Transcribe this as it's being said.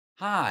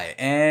Hi,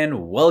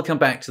 and welcome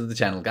back to the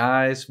channel,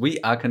 guys. We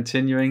are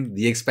continuing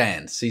The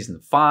Expanse, Season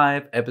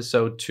 5,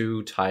 Episode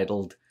 2,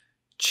 titled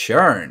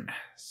Churn.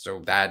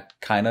 So that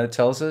kind of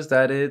tells us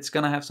that it's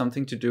going to have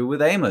something to do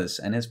with Amos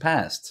and his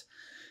past.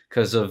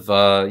 Because of,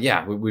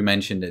 we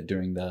mentioned it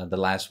during the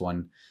last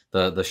one,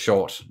 the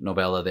short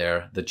novella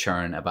there, The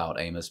Churn,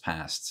 about Amos'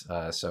 past.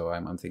 So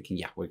I'm thinking,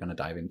 yeah, we're going to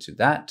dive into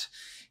that.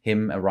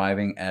 Him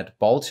arriving at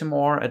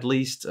Baltimore, at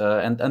least,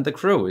 and the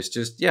crew is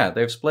just,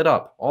 they've split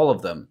up, all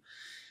of them.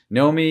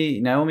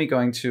 Naomi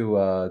going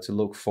to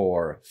look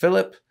for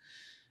Philip,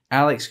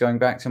 Alex going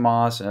back to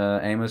Mars,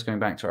 Amos going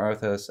back to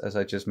Earth as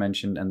I just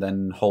mentioned, and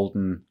then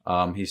Holden,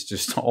 he's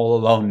just all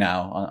alone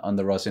now on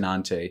the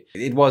Rocinante.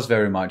 It was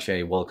very much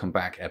a welcome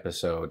back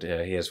episode.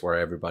 Here's where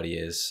everybody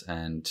is,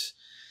 and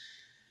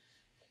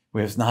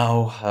we've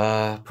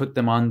now put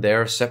them on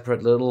their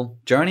separate little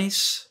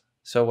journeys.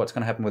 So what's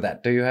going to happen with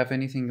that? Do you have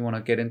anything you want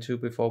to get into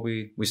before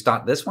we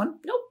start this one?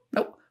 Nope.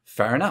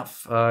 Fair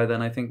enough.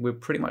 Then I think we're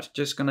pretty much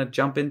just going to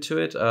jump into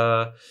it.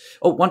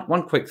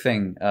 One quick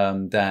thing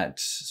that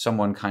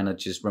someone kind of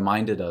just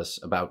reminded us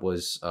about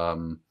was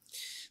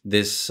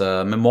this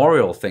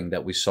memorial thing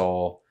that we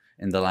saw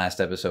in the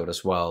last episode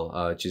as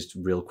well. Just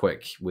real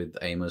quick, with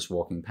Amos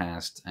walking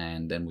past,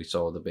 and then we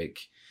saw the big,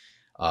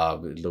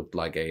 it looked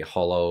like a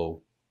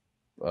hollow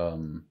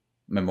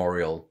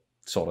memorial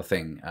sort of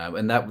thing.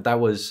 And that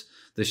was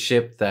the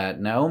ship that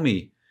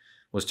Naomi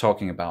was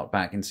talking about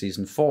back in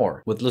season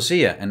 4 with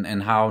Lucia,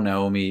 and how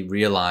Naomi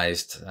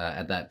realized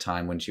at that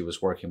time when she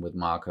was working with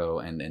Marco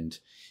and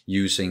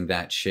using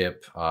that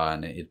ship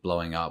and it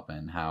blowing up,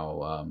 and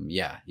how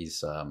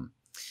he's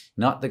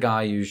not the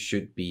guy you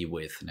should be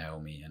with,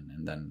 Naomi,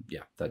 and then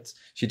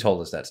she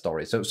told us that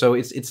story. So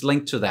it's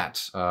linked to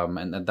that,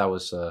 and that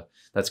was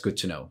that's good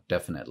to know,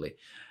 definitely.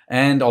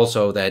 And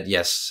also that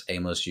yes,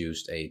 Amos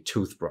used a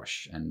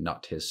toothbrush and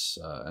not his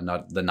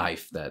not the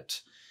knife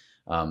that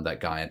that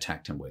guy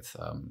attacked him with.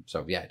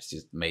 It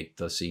just made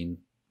the scene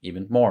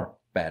even more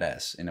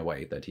badass in a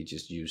way that he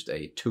just used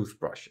a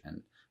toothbrush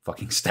and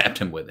fucking stabbed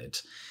him with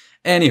it.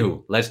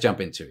 Anywho, let's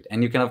jump into it.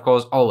 And you can, of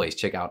course, always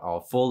check out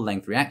our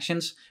full-length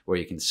reactions, where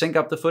you can sync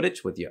up the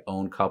footage with your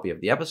own copy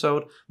of the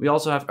episode. We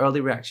also have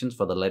early reactions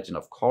for The Legend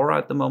of Korra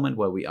at the moment,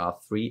 where we are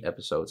 3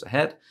 episodes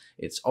ahead.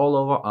 It's all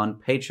over on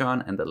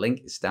Patreon, and the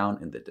link is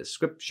down in the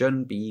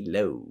description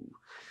below.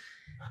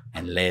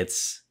 And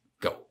let's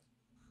go.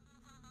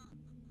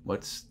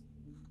 What's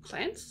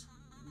plans?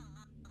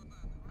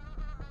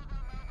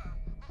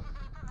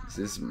 Is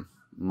this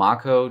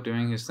Marco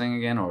doing his thing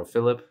again, or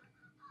Philip?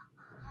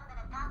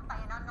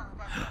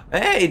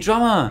 Hey,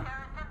 drama!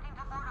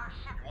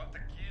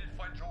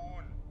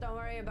 Don't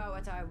worry about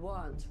what I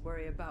want.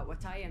 Worry about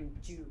what I am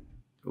due.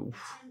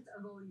 Oof.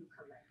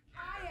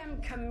 I am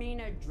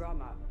Kamina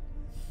Drama.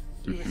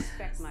 You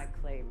respect my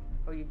claim,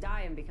 or you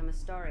die and become a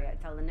story I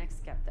tell the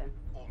next captain.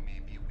 Or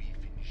maybe we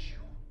finish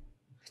you.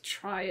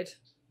 Try it.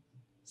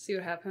 See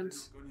what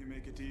happens. Gonna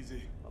make it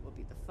easy. What will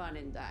be the fun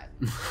in that?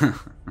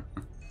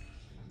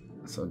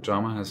 So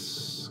drama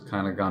has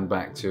kind of gone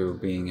back to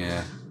being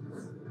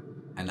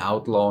an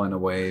outlaw in a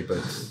way,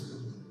 but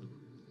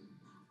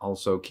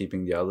also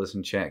keeping the others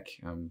in check.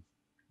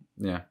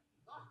 Yeah.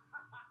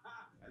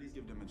 At least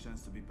give them a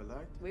chance to be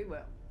polite. We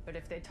will, but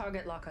if they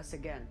target lock us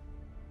again,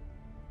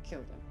 kill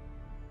them.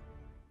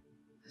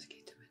 Let's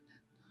get to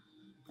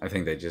it. I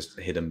think they just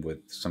hit him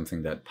with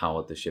something that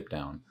powered the ship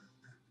down.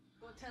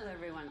 Tell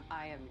everyone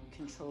I am in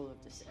control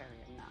of this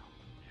area now.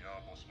 Yeah,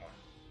 boss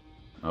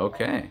man.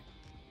 Okay.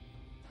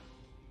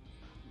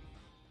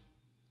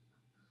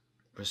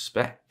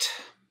 Respect.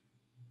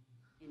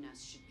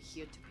 Ines should be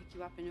here to pick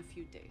you up in a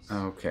few days.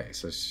 Okay,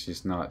 so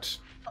she's not...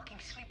 Fucking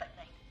sleep at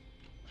night.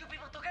 You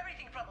people took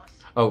everything from us.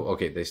 Oh,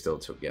 okay, they still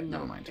took... Yeah, No,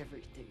 never mind.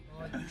 everything. The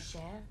more you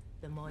share,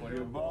 the more Your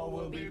you... bow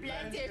will be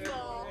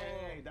plentiful.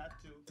 Hey, that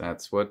too.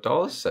 That's what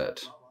Dawes said.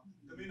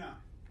 Tamina,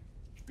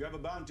 you have a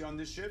bounty on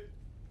this ship?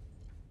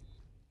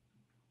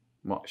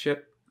 What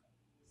ship?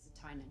 It's a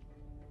Tynan.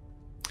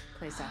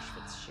 Place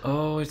Ashford's ship.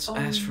 Oh, it's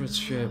Ashford's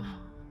ship.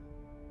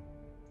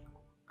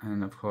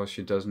 And of course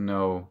she doesn't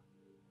know,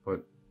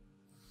 but...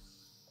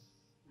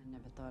 I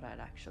never thought I'd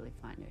actually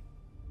find it.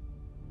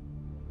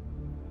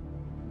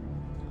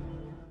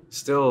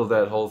 Still,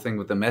 that whole thing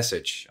with the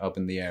message up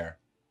in the air.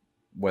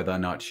 Whether or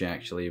not she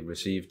actually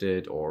received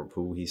it, or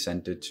who he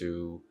sent it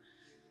to,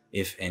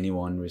 if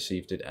anyone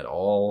received it at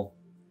all.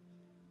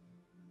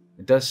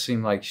 It does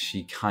seem like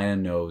she kind of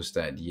knows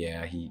that,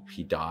 yeah,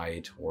 he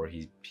died, or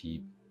he's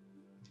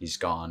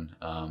gone,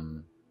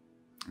 and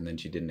then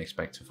she didn't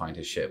expect to find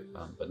his ship,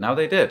 but now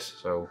they did.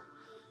 So,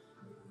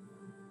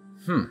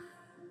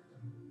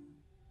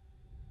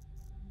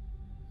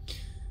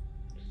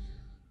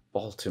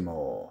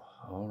 Baltimore.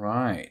 All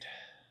right.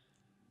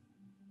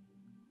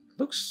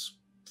 Looks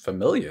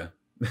familiar.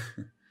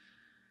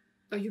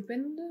 Oh, you've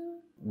been there?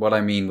 What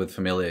I mean with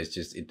familiar is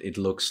just it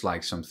looks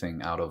like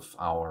something out of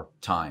our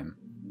time.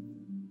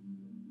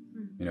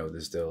 You know,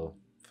 there's still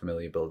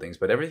familiar buildings,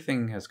 but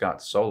everything has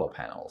got solar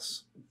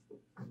panels.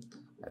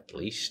 At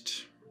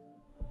least.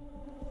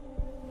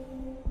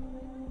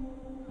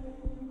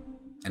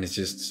 And it's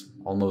just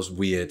almost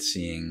weird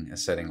seeing a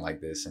setting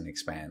like this in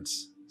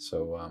Expanse.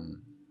 So,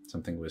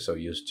 something we're so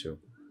used to.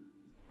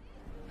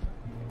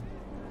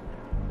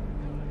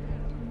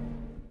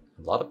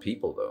 A lot of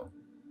people, though.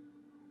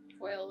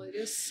 Well, it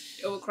is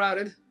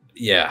overcrowded.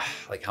 Yeah,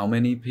 like how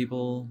many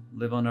people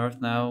live on Earth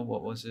now?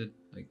 What was it?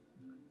 Like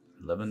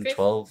 11, 50?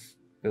 12?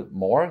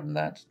 More than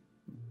that?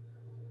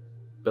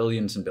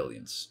 Billions and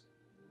billions.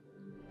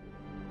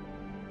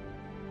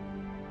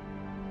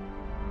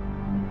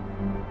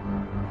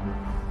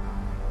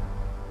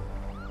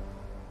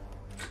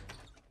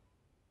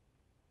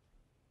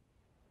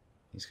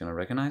 He's gonna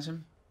recognize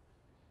him?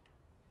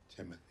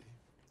 Timothy.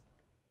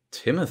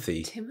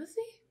 Timothy?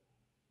 Timothy?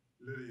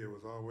 Lydia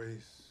was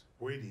always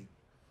waiting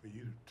for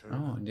you to turn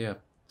Oh, up. yeah,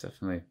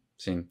 definitely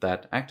seen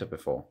that actor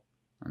before.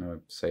 I know I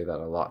say that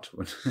a lot.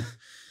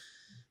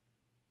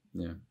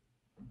 Yeah.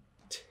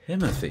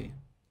 Timothy.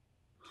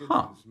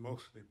 Huh. Kitchen's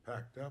mostly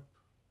packed up.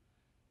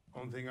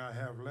 Only thing I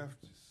have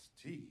left is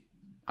tea.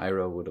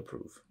 Ira would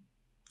approve.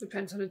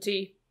 Depends on the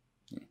tea.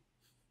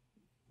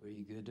 Were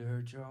you good to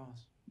her,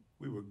 Charles?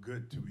 We were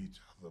good to each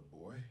other,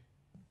 boy.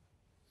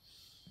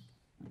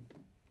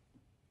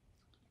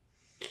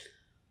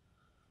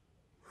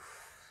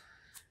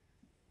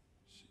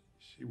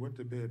 She went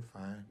to bed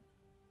fine,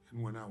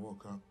 and when I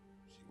woke up,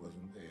 she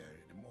wasn't there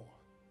anymore.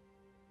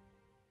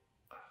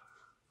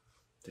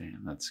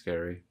 Damn, that's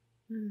scary.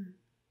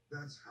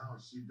 That's how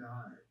she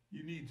died.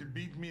 You need to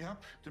beat me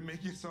up to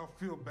make yourself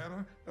feel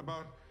better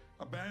about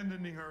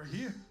abandoning her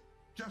here.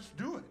 Just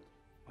do it.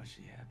 Was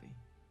she happy?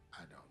 I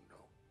don't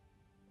know.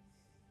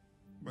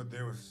 But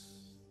there was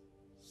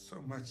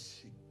so much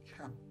she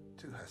kept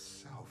to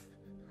herself.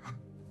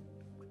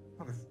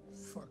 How the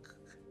fuck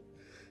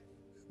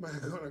am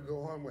I gonna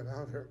go on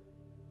without her?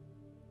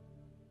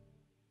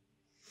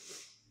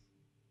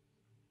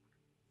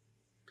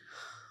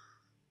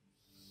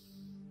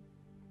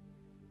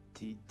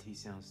 Tea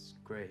sounds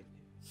great.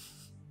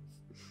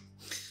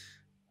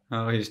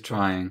 Oh, he's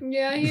trying.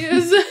 Yeah, he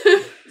is.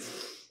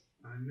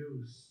 I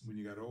knew when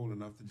you got old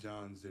enough the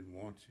Johns didn't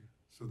want you,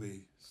 so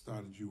they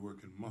started you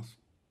working muscle.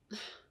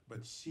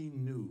 But she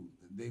knew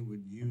that they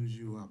would use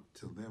you up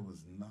till there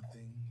was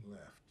nothing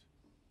left.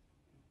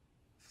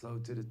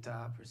 Float to the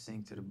top or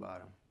sink to the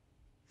bottom.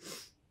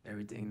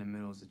 Everything in the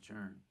middle is a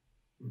churn.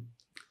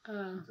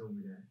 Told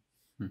me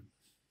that.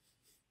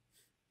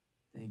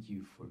 Thank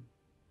you for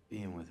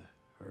being with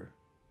her.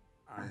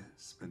 I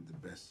spent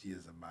the best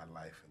years of my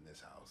life in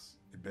this house.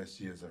 The best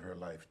years of her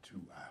life,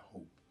 too, I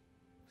hope.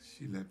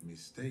 She let me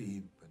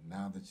stay, but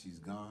now that she's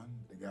gone,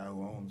 the guy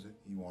who owns it,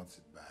 he wants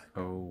it back.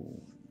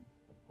 Oh.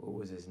 What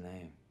was his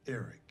name?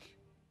 Eric.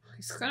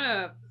 He's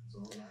gonna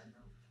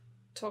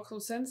talk some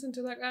sense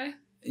into that guy.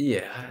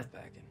 Yeah.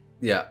 Back in.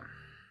 Yeah.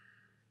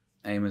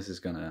 Amos is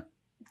gonna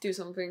Do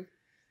something.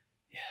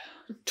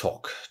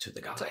 talk to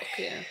the guy. Talk,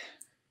 yeah.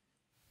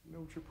 You know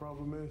what your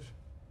problem is?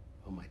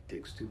 Oh, my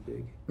dick's too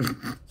big?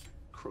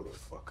 Grow the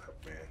fuck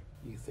up, man.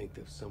 You think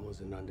that if someone's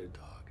an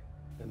underdog,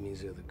 that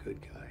means they're the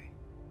good guy.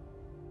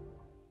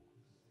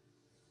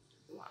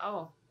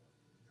 Wow.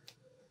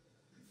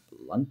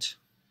 Blunt.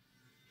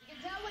 You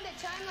can tell when they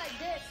chime like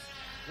this.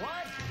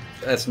 What?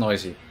 That's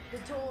noisy. The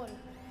tone.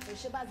 The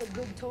ship has a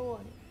good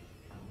tone.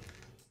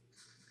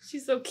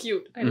 She's so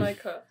cute. I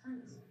like her.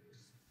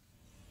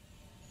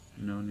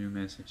 No new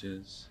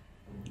messages.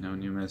 No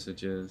new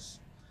messages.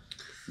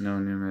 No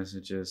new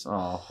messages. Oh,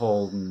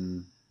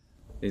 Holden.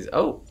 He's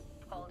Holden,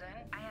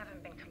 I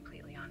haven't been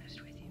completely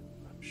honest with you.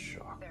 I'm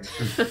shocked.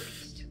 There's a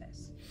piece to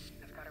this.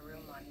 I've got a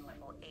room on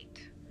level 8.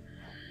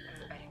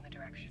 I'm embedding the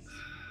directions.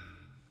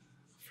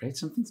 afraid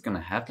something's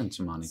gonna happen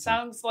to Monica.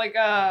 Sounds like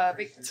a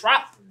big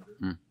trap.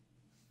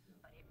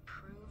 But it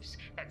proves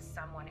that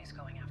someone is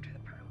going after the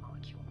proto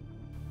molecule.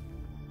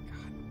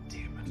 God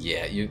damn it.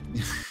 Yeah, you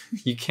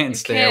you can't You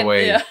stay can't,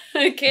 away. Yeah,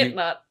 I can't You-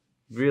 not.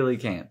 Really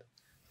can't.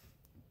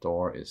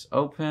 Door is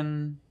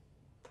open.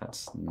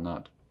 That's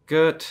not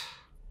good.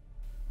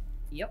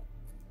 Yep.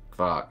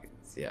 Fuck.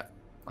 Yeah.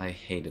 I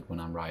hate it when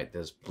I'm right.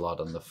 There's blood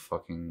on the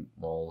fucking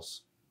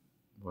walls.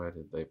 Where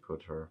did they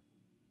put her?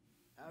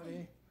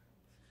 Howdy.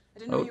 I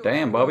didn't Oh, know you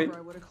damn, were Bobby.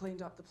 I would have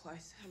cleaned up the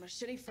place. I'm a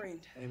shitty friend.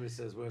 Amos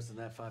says worse than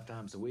that 5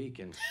 times a week,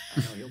 and I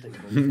know he'll take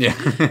a Yeah.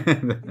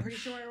 I'm pretty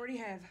sure I already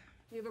have.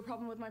 You have a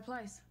problem with my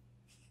place?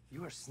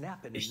 You are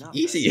snapping It's enough.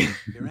 easy.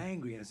 You're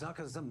angry, and it's not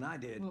because of something I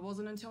did. Well, it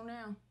wasn't until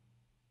now.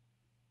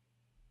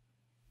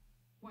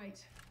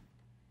 Wait.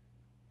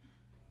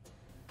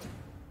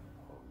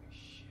 Holy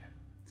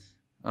shit.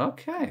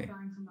 Okay.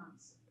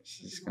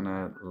 She's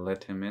gonna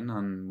let him in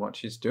on what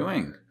she's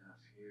doing.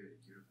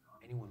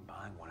 Anyone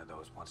buying one of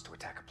those wants to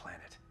attack a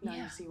planet. Now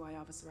you see why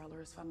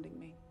Avasarella is funding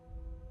me.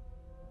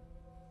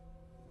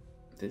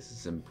 This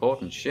is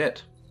important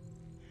shit.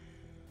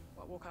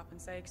 I'll walk up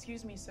and say,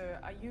 "Excuse me, sir,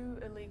 are you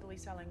illegally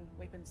selling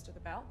weapons to the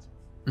belt?"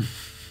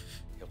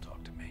 He'll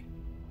talk to me.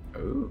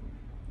 Oh.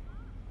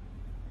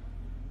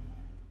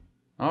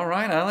 All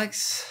right,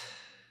 Alex.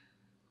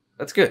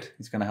 That's good.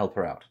 He's gonna help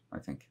her out, I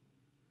think.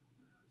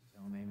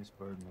 Tell him Amos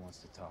Burden wants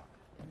to talk.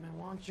 Man,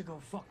 why don't you go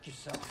fuck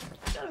yourself?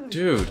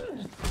 Dude.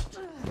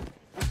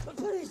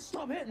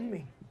 Stop hitting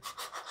me.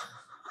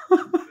 I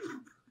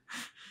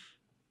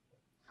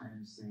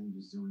understand you're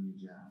just doing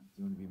your job.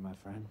 You want to be my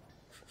friend?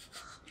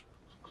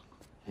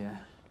 Yeah.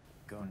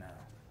 Go now.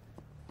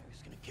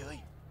 He's gonna kill you.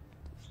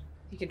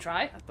 You can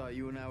try. I thought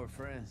you and I were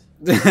friends.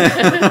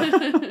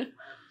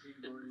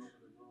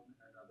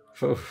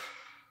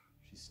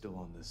 She's still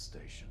on this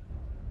station.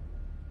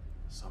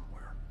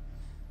 Somewhere.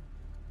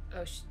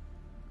 Oh,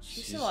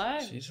 she's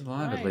alive. She's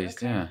alive Right, at least,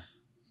 okay. yeah.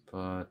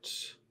 But...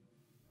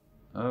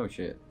 Oh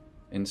shit.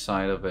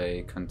 Inside of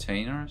a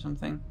container or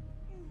something?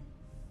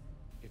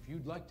 If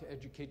you'd like to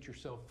educate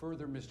yourself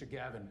further, Mr.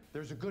 Gavin,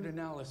 there's a good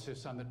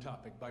analysis on the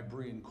topic by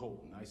Brian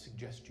Colton. I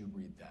suggest you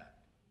read that.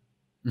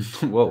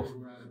 Whoa.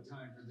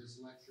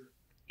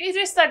 Is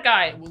this that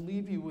guy? I will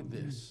leave you with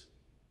this.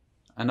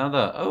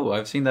 Another... Oh,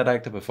 I've seen that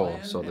actor before.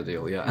 Plan Saw the and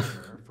deal, yeah.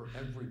 prepare for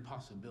every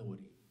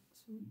possibility.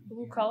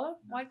 Blue color?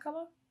 White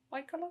color?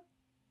 White color?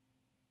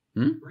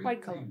 Hmm?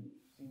 White color.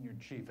 Senior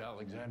Chief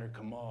Alexander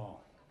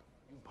Kamal,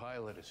 you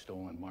pilot a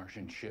stolen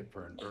Martian ship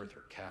for an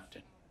Earther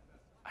captain.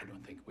 I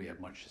don't think we have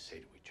much to say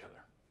to each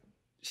other.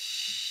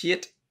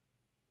 Shit.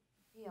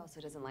 He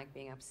also doesn't like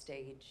being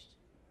upstaged.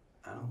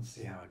 I don't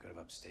see how I could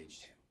have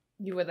upstaged him.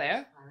 You were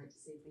there? Pilot to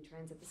safely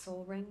transit the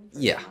Sol Ring for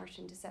Yeah. a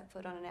Martian to set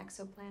foot on an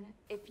exoplanet.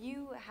 If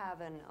you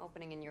have an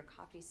opening in your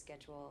coffee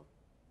schedule,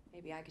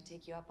 maybe I could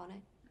take you up on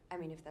it. I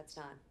mean, if that's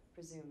not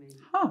presuming.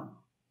 Huh.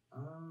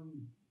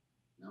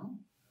 No.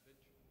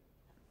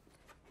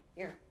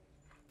 Here.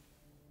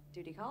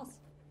 Duty calls.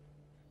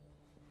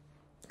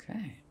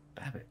 Okay.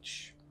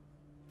 Babbage.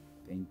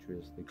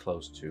 Dangerously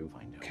close to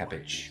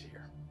cabbage.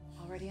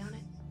 Already on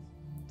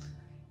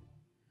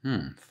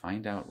it?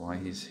 Find out why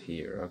he's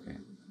here. Okay.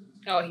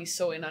 Oh, he's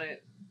so in on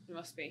it. He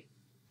must be.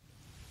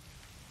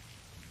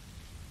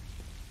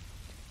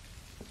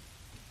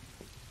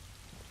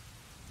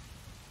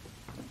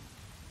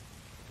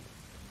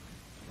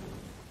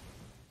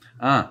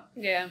 Ah.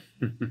 Yeah.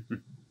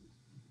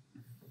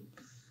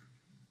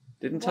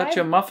 Didn't touch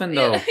your muffin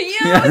though.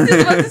 Yeah, I was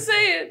just about to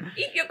say it.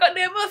 Eat your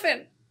goddamn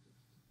muffin.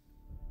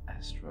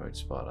 Asteroid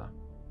spotter.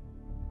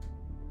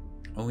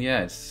 Oh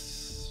yeah,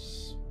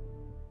 it's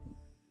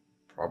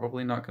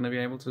probably not going to be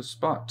able to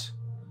spot.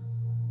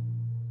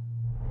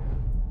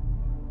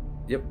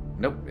 Yep,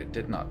 nope, it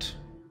did not.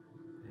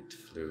 It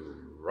flew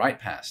right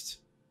past.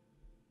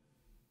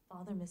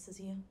 Father misses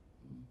you.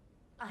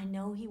 I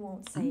know he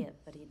won't say it,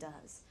 but he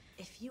does.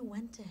 If you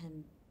went to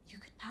him, you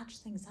could patch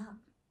things up.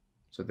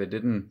 So they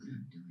didn't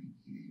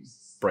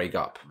break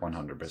up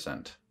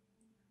 100%.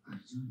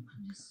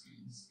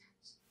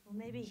 Well,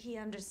 maybe he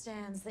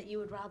understands that you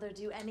would rather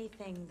do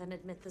anything than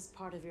admit this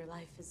part of your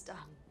life is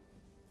done.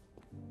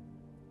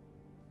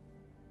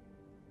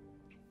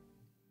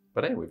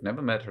 But hey, we've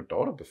never met her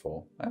daughter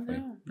before, have we?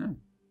 No. No.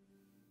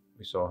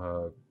 We saw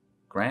her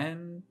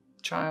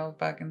grandchild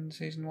back in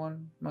season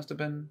 1, must have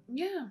been.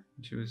 Yeah.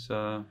 She was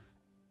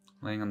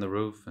laying on the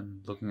roof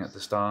and looking at the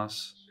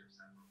stars.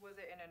 Was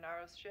it in a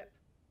narrow ship?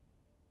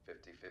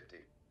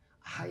 50-50.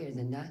 Higher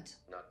than that?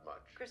 Not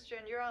much. Christian,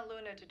 you're on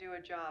Luna to do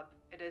a job.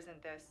 It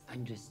isn't this.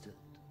 Understood.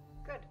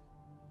 Good.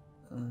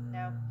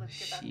 Now, let's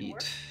get back to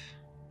work.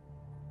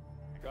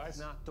 Guys,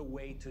 not the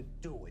way to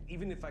do it.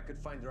 Even if I could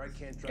find her, I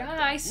can't track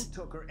Guys. down who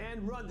took her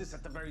and run this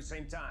at the very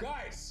same time.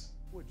 Guys,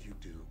 What'd you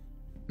do?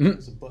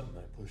 there's a button.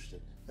 I pushed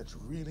it. That's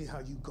really how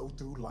you go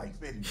through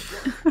life, isn't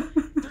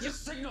it? There's a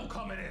signal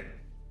coming in.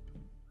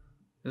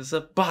 There's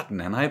a button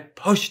and I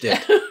pushed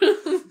it.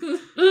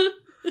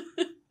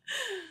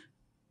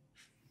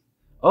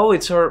 Oh,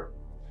 it's her.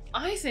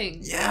 I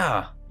think.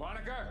 Yeah.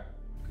 Monica.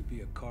 Could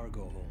be a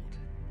cargo hold.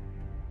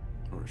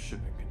 Or a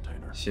shipping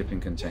container. Shipping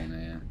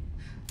container,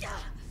 yeah.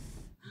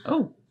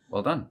 Oh,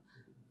 well done.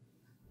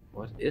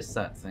 What is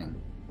that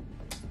thing?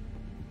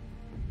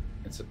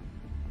 It's a...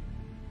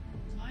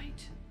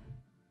 Light?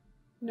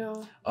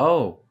 No.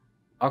 Oh,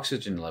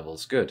 oxygen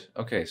levels. Good.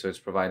 Okay, so it's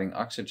providing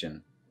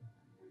oxygen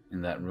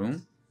in that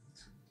room.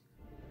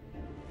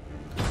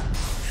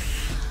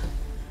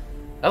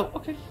 Oh,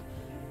 okay.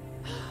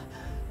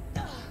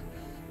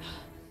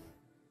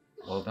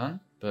 Well done.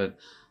 But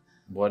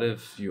what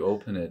if you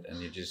open it and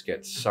you just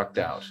get sucked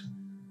out?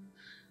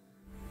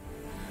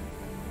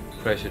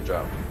 Pressure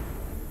drop.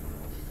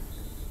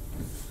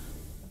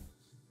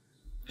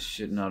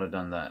 Should not have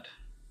done that.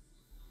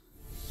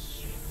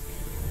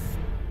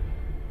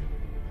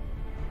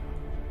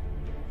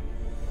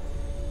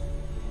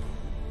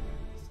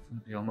 It's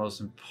gonna be almost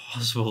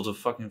impossible to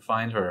fucking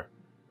find her.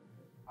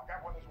 I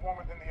got one that's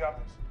warmer than the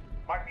others.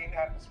 Might be an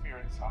atmosphere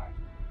inside.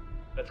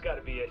 That's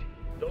gotta be it.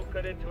 Don't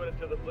cut into it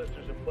until the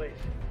blister's in place.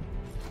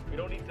 We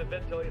don't need to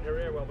ventilate her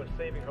air while we're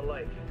saving her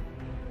life.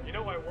 You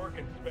know I work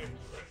in space.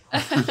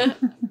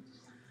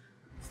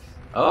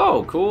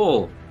 Oh,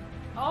 cool.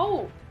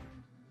 Oh,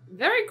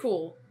 very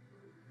cool.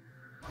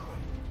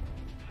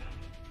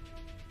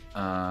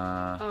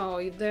 Oh,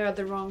 they're at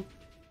the wrong.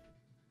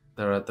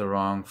 They're at the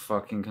wrong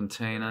fucking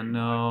container.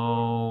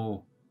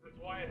 No. That's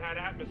why it had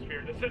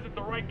atmosphere. This isn't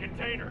the right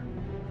container.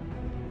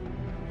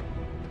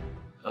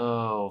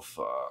 Oh,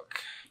 fuck.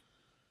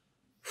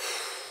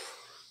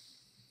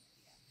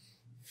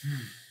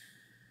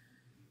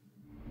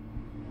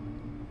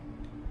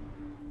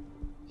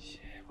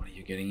 What are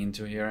you getting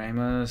into here,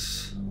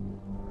 Amos?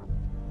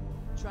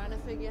 Trying to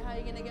figure how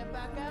you're gonna get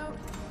back out?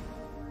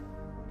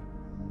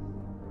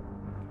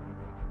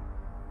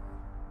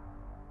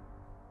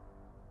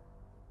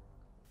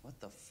 What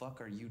the fuck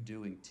are you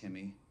doing,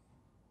 Timmy?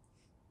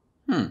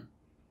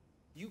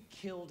 You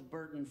killed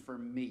Burton for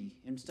me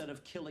instead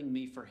of killing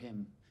me for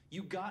him.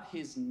 You got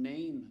his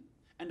name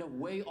and a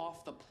way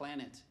off the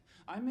planet.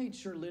 I made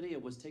sure Lydia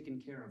was taken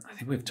care of. I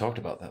think we've talked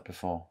about that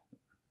before.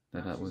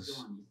 That was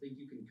Gone. You think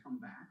you can come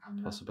back?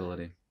 a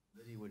possibility.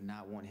 Lydia would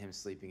not want him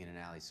sleeping in an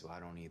alley, so I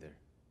don't either.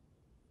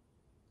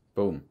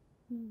 Boom.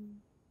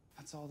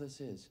 That's all this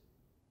is.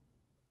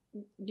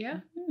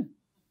 Yeah.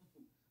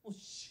 Well,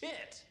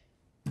 shit!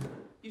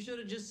 You should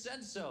have just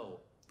said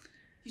so.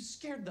 You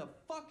scared the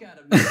fuck out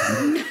of me.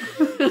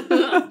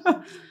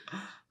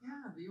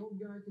 Yeah, the old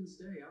guy can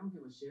stay. I don't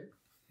give a shit.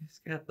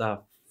 Get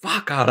the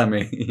fuck out of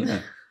me.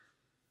 Yeah.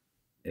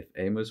 If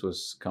Amos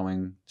was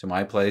coming to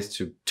my place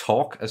to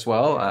talk as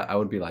well, I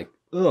would be like,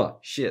 ugh,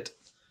 shit.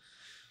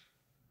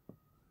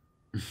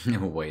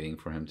 Waiting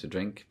for him to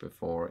drink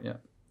before, yeah.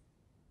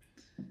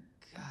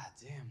 God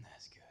damn,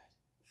 that's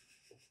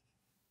good.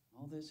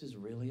 All this is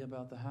really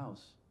about the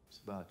house. It's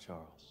about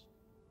Charles.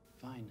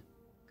 Fine.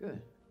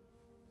 Good.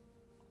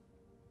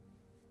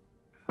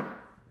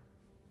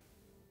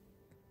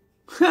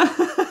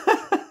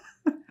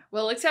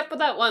 Well, except for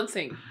that one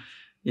thing.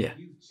 Yeah.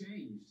 You've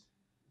changed.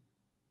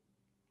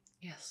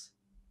 Yes.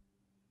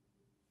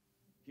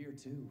 Here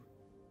too.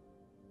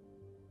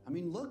 I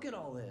mean, look at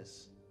all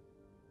this.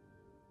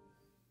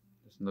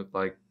 Doesn't look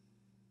like,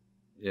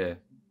 yeah,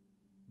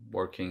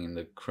 working in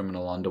the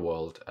criminal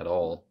underworld at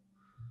all.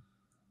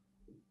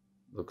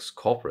 Looks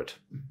corporate.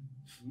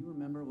 You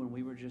remember when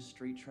we were just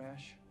street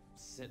trash?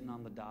 Sitting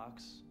on the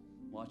docks,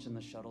 watching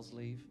the shuttles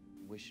leave,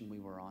 wishing we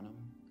were on them?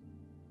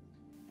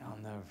 I'll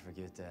never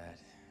forget that.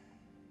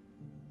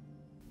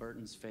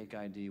 Burton's fake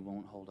ID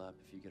won't hold up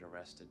if you get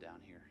arrested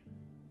down here.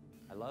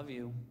 I love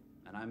you,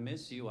 and I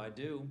miss you, I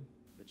do.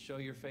 But show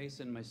your face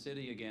in my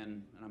city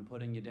again, and I'm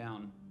putting you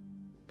down.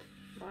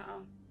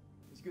 Wow.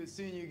 It's good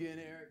seeing you again,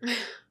 Eric.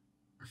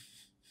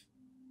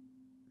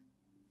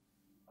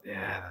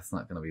 Yeah, that's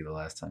not going to be the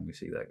last time we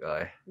see that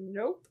guy.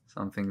 Nope.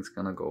 Something's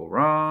going to go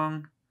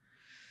wrong.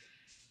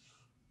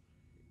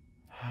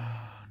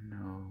 Oh,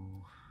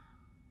 no.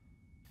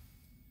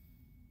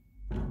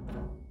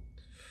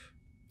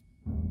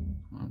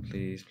 Oh,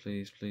 please,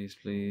 please, please,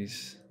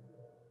 please.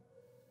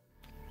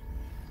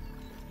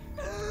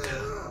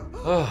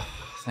 Oh,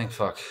 thank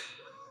fuck.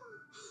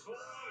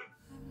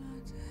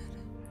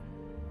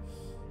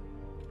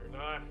 You're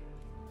not.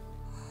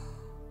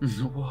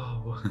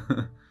 Whoa.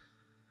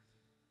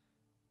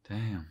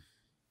 Damn.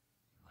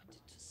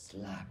 Wanted to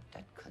slap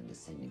that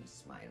condescending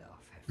smile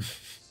off her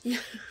face.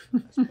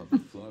 As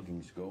public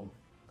floggings go,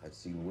 I've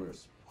seen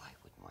worse. Why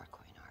would Marco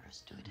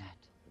Inaros do that?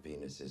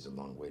 Venus is a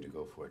long way to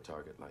go for a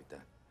target like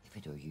that. If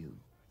it were you,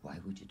 why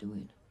would you do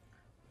it?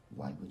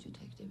 Why would you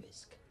take the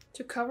risk?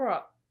 To cover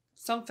up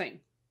something.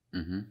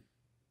 Mm-hmm.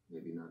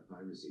 Maybe not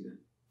piracy then.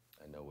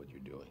 I know what you're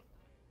doing.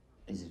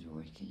 Is it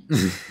working?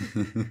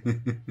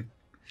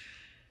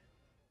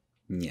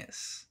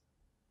 Yes.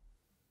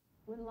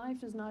 When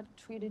life has not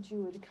treated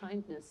you with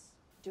kindness,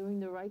 doing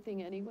the right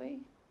thing anyway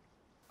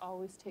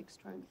always takes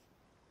strength.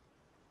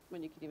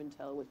 When you can even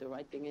tell what the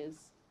right thing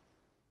is.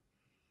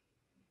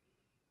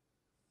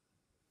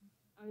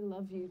 I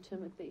love you,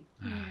 Timothy.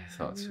 I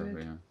thought so,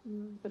 yeah.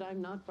 But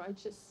I'm not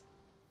righteous.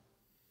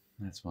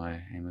 That's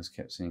why Amos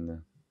kept seeing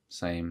the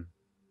same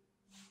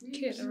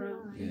kid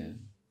around. Yeah.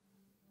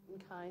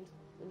 And kind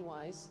and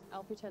wise.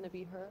 I'll pretend to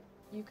be her.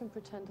 You can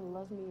pretend to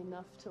love me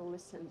enough to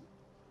listen.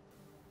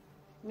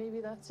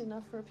 Maybe that's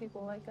enough for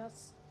people like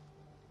us.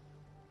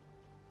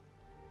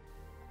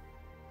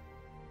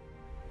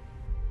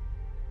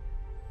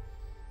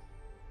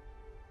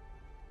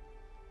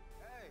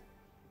 Hey,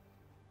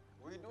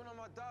 what you doing on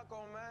my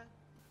taco, man?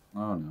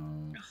 Oh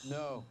no.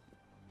 No.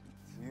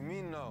 You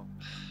mean no?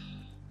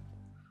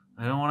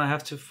 I don't want to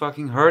have to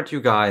fucking hurt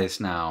you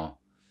guys now.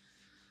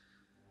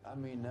 I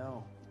mean,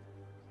 no.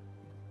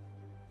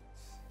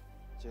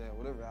 Yeah,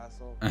 whatever,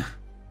 asshole.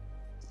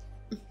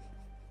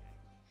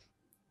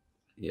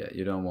 Yeah,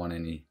 you don't want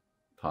any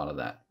part of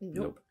that.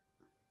 Nope.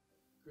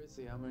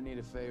 Chrissy, I'm gonna need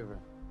a favor.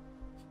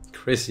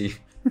 Chrissy.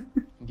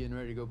 I'm getting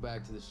ready to go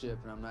back to the ship,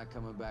 and I'm not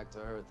coming back to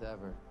Earth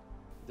ever.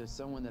 There's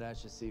someone that I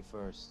should see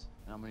first,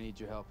 and I'm gonna need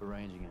your help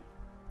arranging it.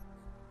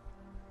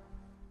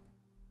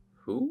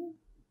 Who?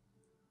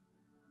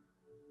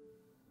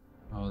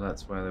 Oh,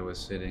 that's where they were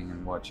sitting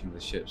and watching the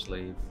ships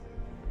leave.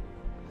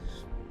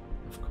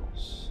 Of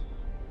course.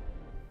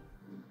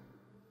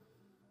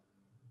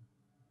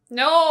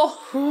 No!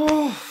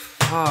 Oh,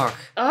 fuck.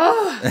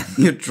 Oh.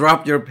 You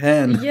dropped your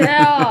pen.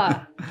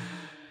 Yeah.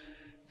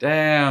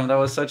 Damn, that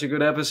was such a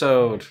good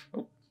episode.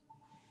 Oh.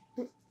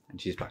 And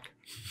she's back.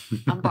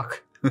 I'm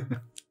back. And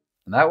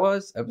that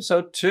was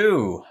episode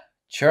 2,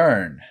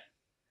 Churn.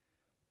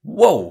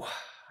 Whoa.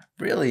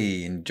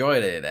 really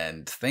enjoyed it,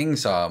 and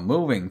things are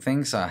moving,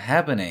 things are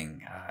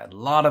happening, a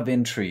lot of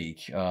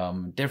intrigue,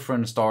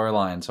 different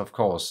storylines, of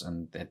course,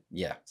 and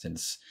yeah,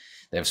 since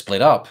they've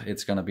split up,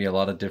 it's going to be a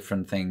lot of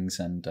different things,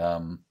 and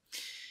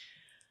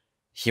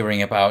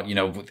hearing about, you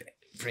know,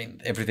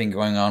 everything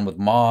going on with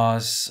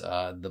Moss,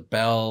 the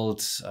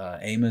belt,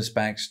 Amos'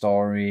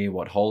 backstory,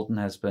 what Holden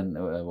has been,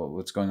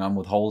 what's going on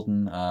with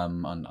Holden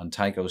on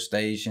Tycho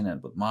Station,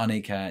 and with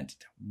Monica.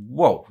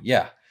 Whoa,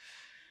 yeah.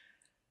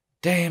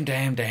 Damn.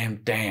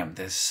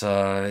 This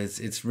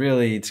it's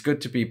really, it's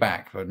good to be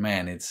back, but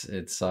man,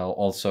 it's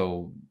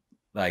also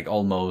like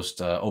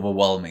almost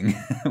overwhelming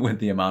with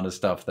the amount of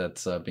stuff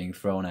that's being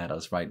thrown at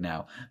us right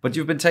now. But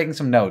you've been taking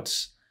some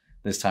notes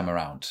this time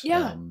around.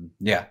 Yeah.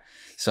 Yeah.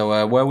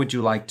 So where would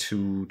you like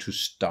to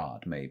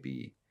start,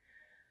 maybe?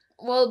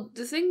 Well,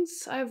 the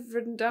things I've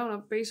written down are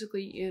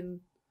basically in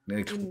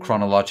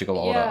chronological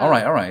order. Yeah.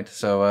 All right.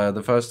 So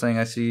the first thing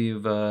I see,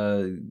 you've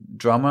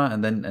drama,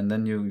 and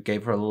then you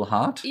gave her a little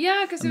heart.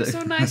 Yeah, because it was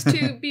so nice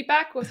to be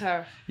back with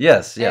her.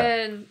 Yes, yeah.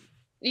 And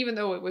even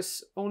though it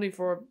was only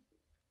for a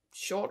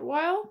short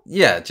while.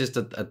 Yeah, just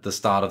at the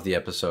start of the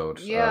episode.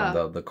 Yeah.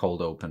 The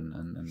cold open,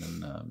 and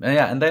then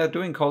yeah, and they are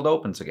doing cold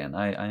opens again.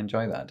 I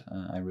enjoy that.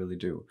 I really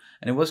do.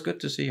 And it was good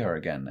to see her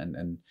again,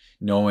 and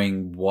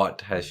knowing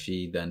what has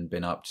she then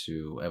been up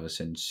to ever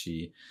since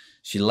she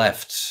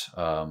left.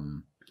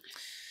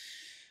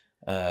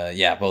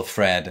 Yeah, both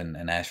Fred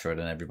and Ashford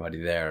and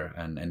everybody there,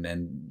 and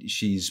then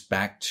she's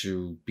back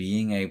to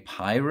being a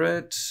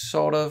pirate,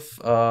 sort of,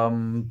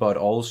 but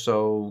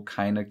also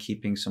kind of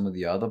keeping some of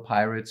the other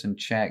pirates in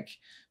check,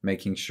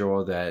 making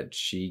sure that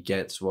she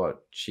gets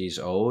what she's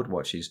owed,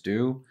 what she's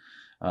due.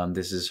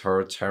 This is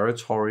her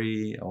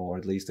territory, or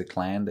at least the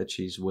clan that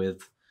she's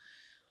with.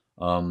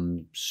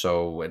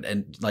 So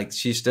and like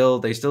they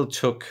still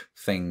took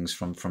things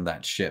from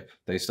that ship.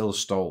 They still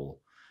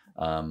stole,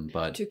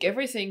 but took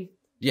everything.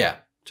 Yeah,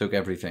 took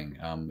everything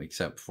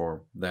except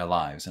for their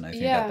lives, and I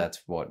think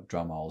that's what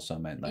drama also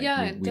meant.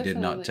 Like we did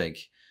not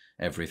take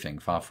everything,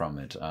 far from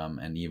it,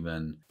 and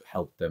even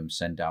helped them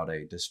send out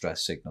a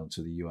distress signal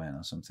to the UN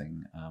or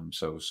something.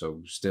 So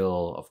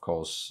still, of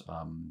course,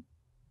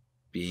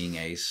 being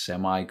a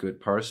semi-good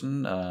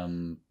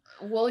person.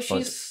 Well,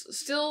 she's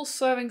still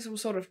serving some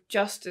sort of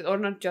justice, or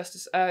not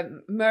justice,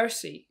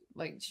 mercy.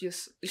 Like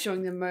just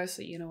showing them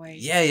mercy in a way.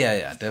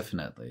 Yeah,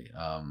 definitely.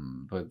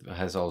 But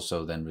has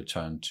also then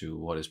returned to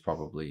what is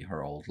probably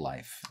her old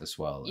life as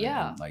well.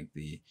 Yeah. And like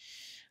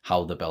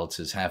how the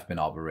Belters have been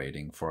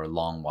operating for a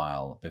long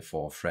while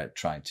before Fred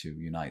tried to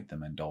unite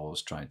them and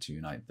Dawes tried to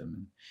unite them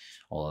and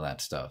all of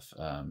that stuff.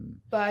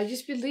 But I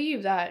just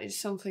believe that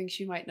is something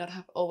she might not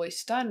have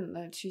always done.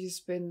 That she's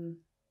been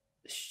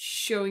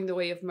showing the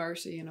way of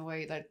mercy in a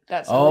way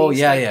that's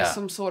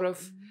some sort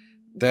of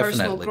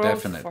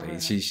Definitely.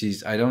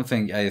 She's. I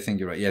think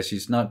you're right. Yeah,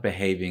 she's not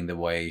behaving the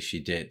way she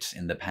did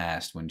in the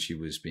past when she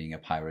was being a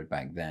pirate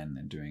back then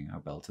and doing her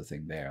Belter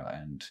thing there,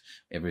 and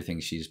everything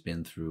she's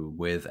been through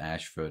with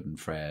Ashford and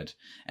Fred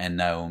and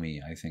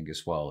Naomi, I think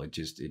as well.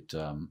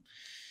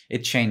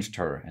 It changed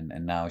her,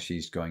 and now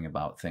she's going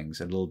about things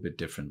a little bit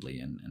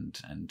differently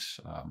and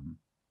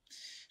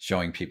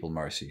showing people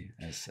mercy,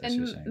 as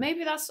you're saying.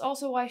 Maybe that's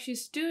also why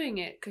she's doing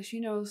it, because she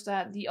knows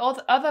that the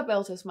other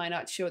Belters might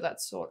not show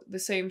the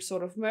same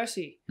sort of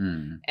mercy.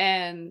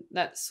 And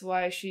that's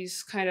why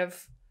she's kind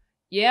of,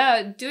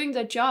 doing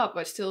the job,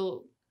 but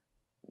still,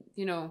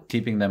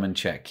 keeping them in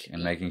check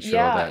and making sure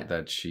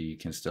that she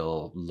can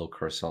still look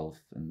herself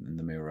in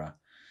the mirror.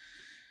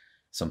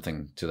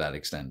 Something to that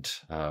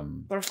extent.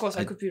 But of course,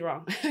 I could be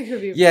wrong. I could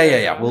be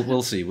wrong.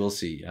 We'll see.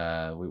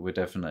 We're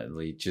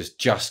definitely just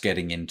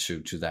getting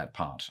into that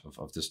part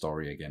of the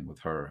story again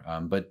with her.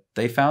 But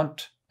they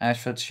found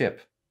Ashford's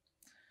ship,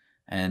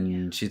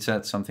 and she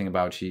said something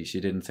about she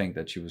didn't think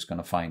that she was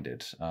going to find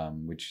it,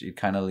 which it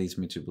kind of leads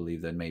me to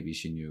believe that maybe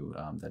she knew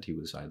that he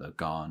was either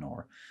gone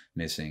or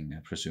missing,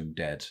 presumed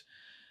dead.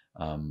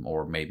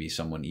 Or maybe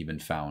someone even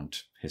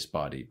found his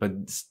body. But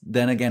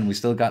then again, we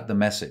still got the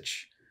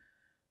message.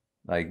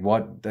 Like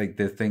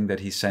the thing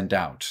that he sent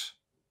out.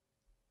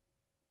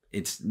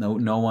 It's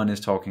no one is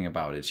talking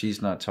about it.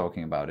 She's not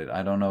talking about it.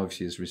 I don't know if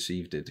she's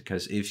received it,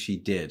 because if she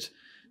did,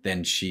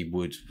 then she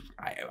would.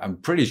 I'm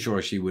pretty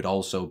sure she would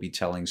also be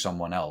telling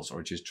someone else,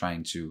 or just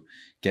trying to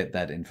get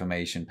that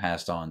information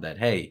passed on. That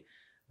hey,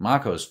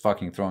 Marco's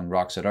fucking throwing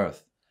rocks at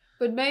Earth.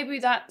 But maybe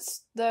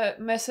that's the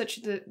message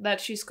that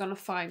she's gonna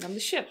find on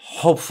the ship.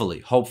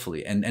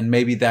 Hopefully, and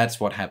maybe that's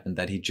what happened.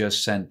 That he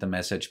just sent the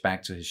message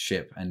back to his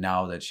ship, and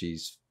now that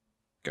she's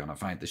gonna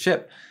find the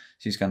ship,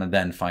 she's gonna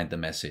then find the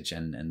message,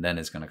 and then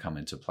it's gonna come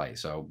into play.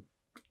 So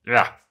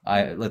yeah,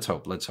 let's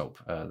hope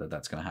that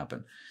that's gonna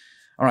happen.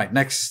 All right,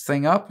 next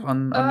thing up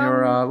on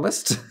your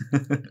list.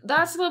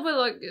 That's a little bit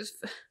like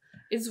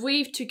it's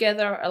weaved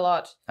together a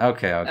lot.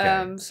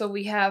 Okay. So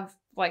we have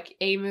like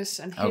Amos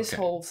and his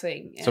whole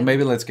thing. So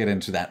maybe let's get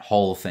into that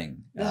whole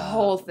thing. The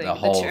whole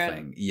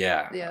thing.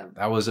 Yeah.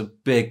 That was a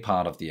big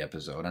part of the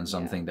episode, and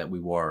something that we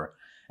were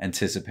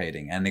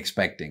anticipating and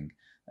expecting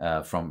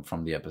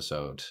from the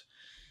episode.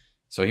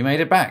 So he made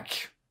it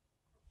back.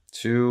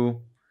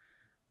 to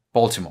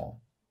Baltimore.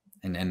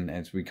 And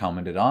as we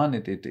commented on,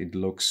 it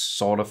looks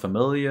sort of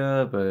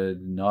familiar,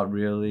 but not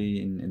really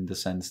in the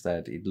sense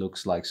that it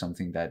looks like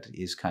something that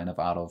is kind of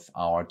out of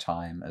our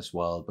time as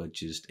well, but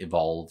just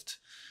evolved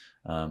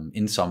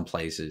in some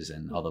places,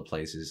 and other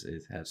places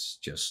it has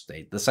just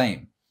stayed the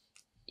same.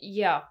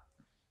 Yeah,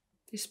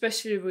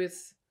 especially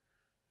with,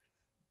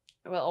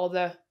 well, all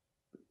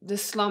the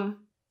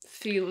slum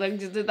feel, like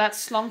that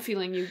slum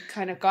feeling you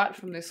kind of got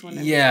from this one.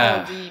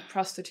 Yeah, all the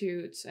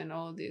prostitutes and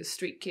all the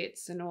street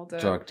kids and all the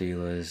drug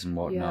dealers and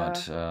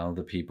whatnot, all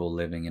the people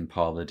living in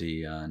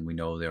poverty, and we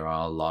know there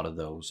are a lot of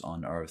those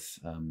on Earth,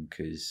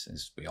 because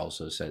as we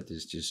also said,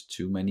 there's just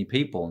too many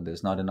people, and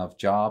there's not enough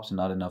jobs and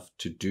not enough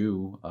to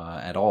do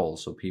at all,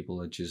 so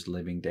people are just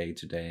living day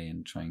to day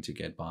and trying to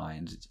get by,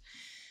 and it's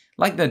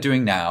like they're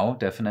doing now,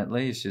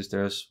 definitely. It's just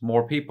there's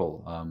more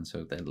people,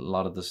 so a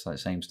lot of the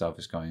same stuff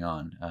is going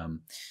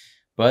on.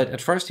 But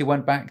at first he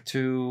went back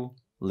to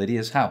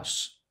Lydia's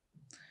house,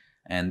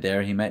 and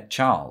there he met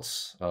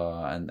Charles,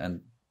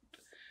 and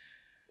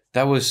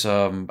that was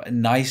a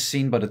nice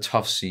scene, but a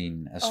tough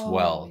scene as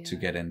well to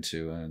get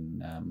into.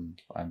 And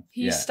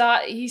he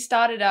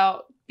started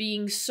out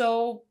being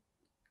so,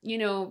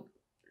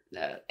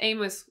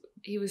 Amos.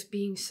 He was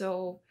being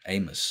so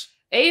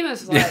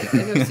Amos, like,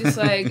 and it was just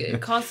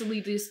like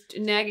constantly just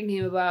nagging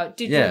him about,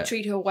 did you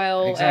treat her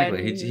well?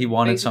 Exactly. And he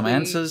wanted some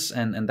answers,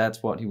 and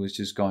that's what he was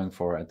just going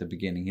for at the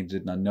beginning. He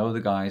did not know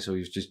the guy, so he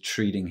was just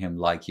treating him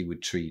like he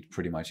would treat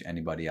pretty much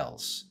anybody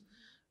else,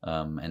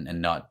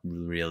 and not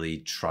really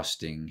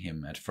trusting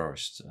him at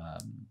first.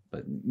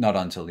 But not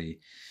until he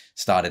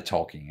started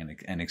talking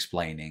and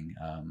explaining,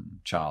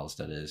 Charles,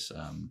 that is,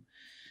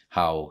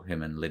 how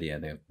him and Lydia,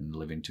 they've been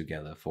living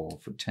together for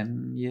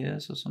 10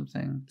 years or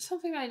something.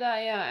 Something like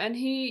that, yeah. And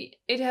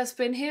it has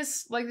been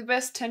his, like, the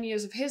best 10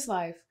 years of his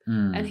life.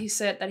 And he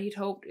said that he'd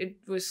hoped it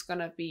was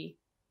gonna be,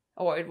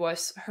 or it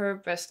was her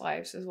best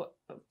lives as well,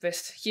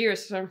 best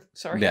years,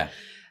 sorry,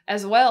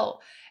 as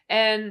well.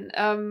 And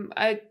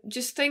I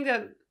just think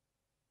that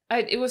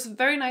it was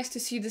very nice to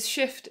see this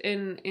shift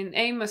in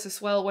Amos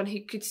as well, when he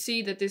could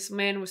see that this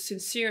man was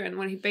sincere, and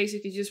when he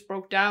basically just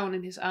broke down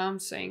in his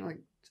arms saying,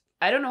 like,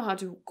 I don't know how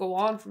to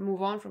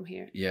move on from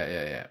here.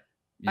 Yeah.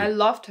 I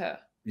loved her.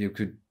 You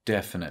could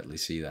definitely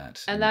see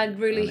that. And that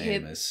really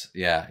hit. Amos.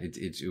 Yeah,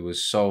 it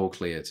was so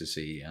clear to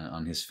see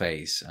on his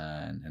face.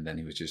 And then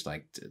he was just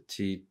like,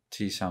 T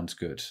sounds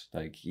good.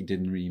 Like, he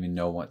didn't even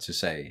know what to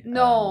say.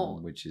 No.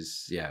 Which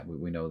is,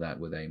 we know that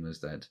with Amos,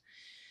 that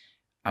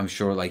I'm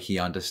sure, like, he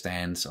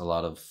understands a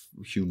lot of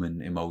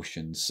human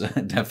emotions.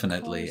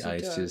 Definitely.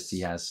 It's just,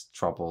 he has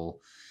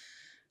trouble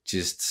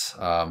just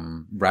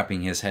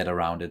wrapping his head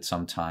around it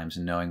sometimes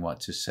and knowing what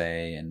to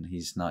say, and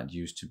he's not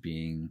used to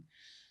being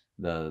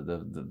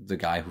the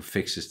guy who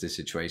fixes the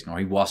situation, or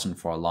he wasn't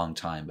for a long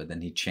time, but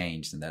then he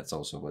changed, and that's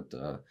also what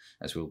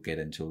as we'll get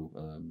into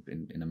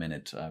in a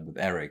minute with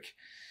Eric,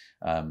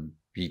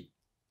 he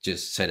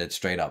just said it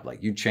straight up,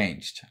 like, you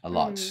changed a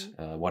lot.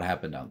 What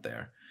happened out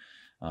there?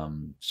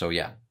 So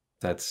yeah,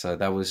 that's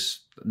that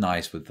was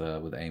nice with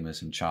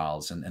Amos and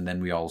Charles, and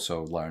then we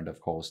also learned, of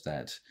course,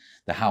 that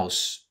the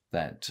house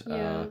that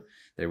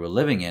they were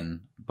living in,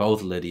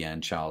 both Lydia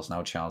and Charles.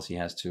 Now Charles, he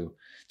has to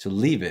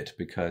leave it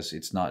because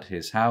it's not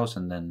his house,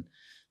 and then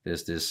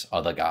there's this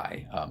other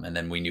guy, and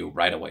then we knew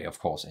right away, of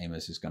course,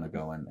 Amos is going to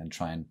go and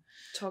try and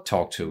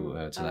talk to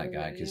that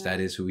guy, because that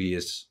is who he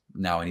is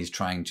now, and he's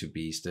trying to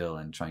be still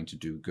and trying to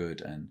do good,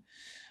 and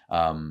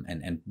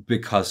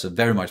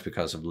very much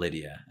because of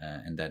Lydia,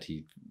 and that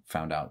he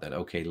found out that,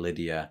 okay,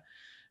 Lydia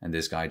and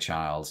this guy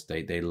Charles,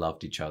 they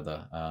loved each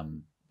other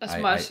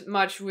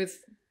much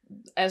with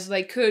as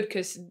they could,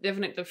 because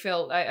definitely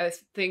felt, I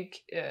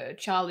think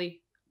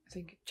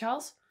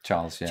Charles,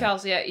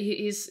 yeah,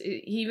 he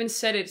even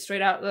said it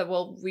straight out that,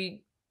 well,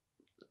 we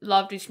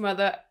loved each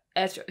other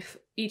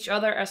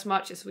as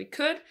much as we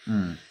could,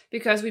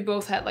 because we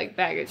both had, like,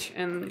 baggage,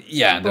 and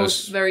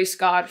both very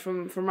scarred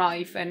from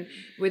life. And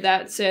with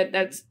that said,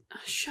 that's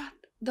shut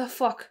the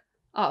fuck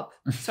up.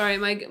 Sorry,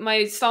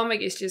 my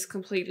stomach is just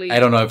completely. I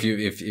don't know if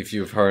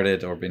you've heard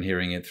it or been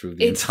hearing it through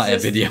the entire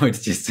video.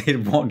 It's just,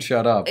 it won't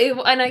shut up.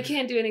 And I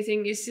can't do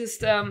anything. It's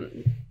just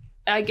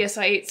I guess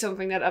I ate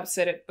something that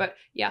upset it. But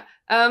yeah,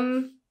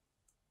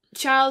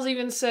 Charles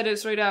even said it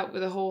straight out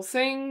with the whole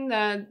thing,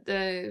 that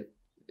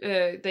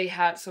they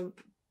had some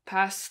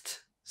past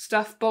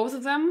stuff, both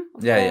of them.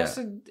 Of course.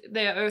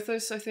 They are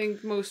Earthers. I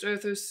think most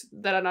Earthers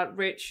that are not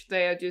rich,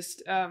 they are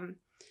just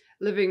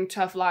living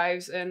tough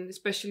lives, and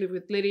especially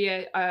with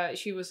Lydia,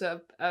 she was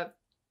a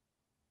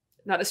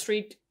not a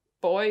street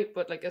boy,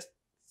 but like a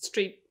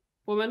street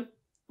woman.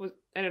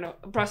 I don't know,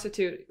 a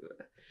prostitute.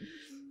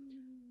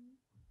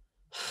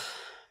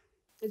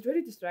 It's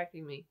really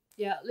distracting me.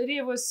 Yeah,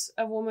 Lydia was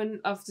a woman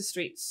of the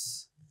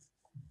streets,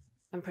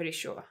 I'm pretty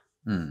sure.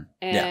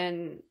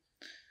 And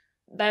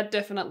that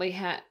definitely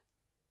had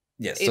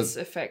Yes, its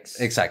effects.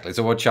 Exactly.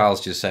 So what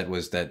Charles just said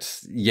was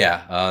that,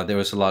 yeah, there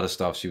was a lot of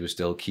stuff she was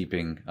still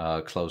keeping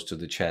close to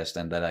the chest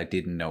and that I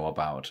didn't know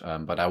about.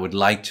 But I would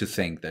like to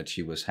think that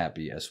she was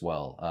happy as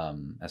well,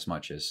 as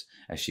much as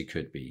she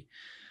could be.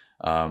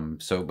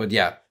 But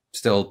yeah,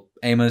 still,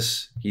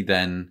 Amos, he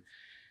then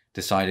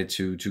decided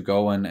to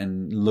go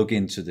and look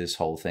into this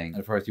whole thing.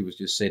 At first he was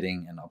just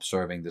sitting and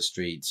observing the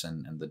streets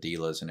and the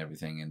dealers and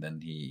everything, and then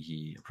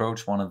he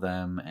approached one of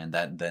them, and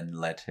that then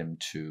led him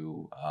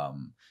to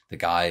the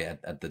guy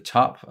at the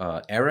top,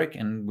 Eric,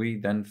 and we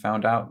then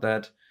found out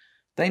that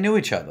they knew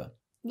each other.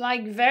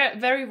 Like very,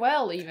 very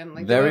well, even.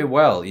 Like very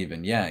well,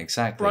 even. Yeah,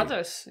 exactly.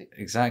 Brothers.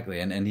 Exactly.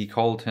 And he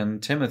called him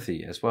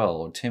Timothy as well,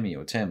 or Timmy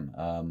or Tim.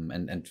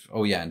 And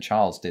oh yeah, and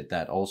Charles did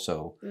that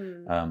also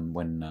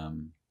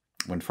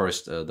when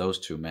first those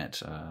two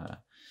met,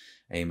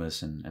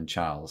 Amos and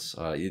Charles,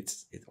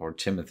 or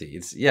Timothy.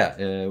 It's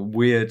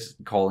weird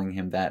calling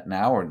him that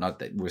now, or not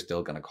that we're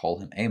still gonna call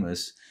him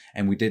Amos.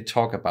 And we did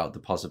talk about the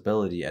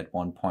possibility at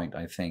one point,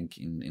 I think,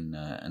 in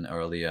an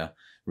earlier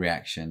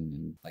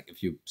reaction, like a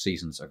few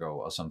seasons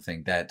ago or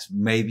something, that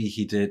maybe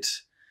he did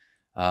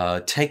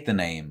take the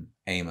name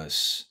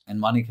Amos. And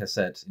Monica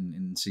said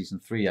in season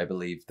 3, I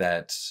believe,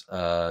 that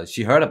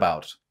she heard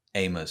about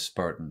Amos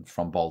Burton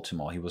from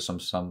Baltimore. He was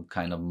some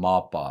kind of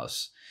mob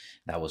boss.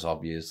 That was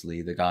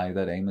obviously the guy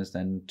that Amos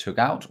then took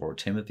out, or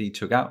Timothy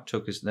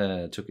took his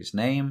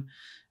name,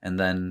 and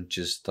then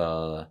just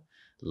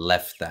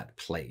left that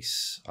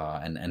place.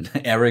 And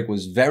Eric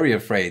was very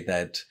afraid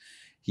that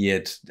he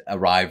had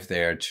arrived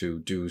there to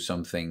do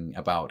something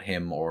about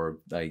him, or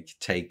like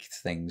take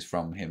things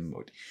from him,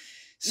 or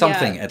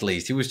something. At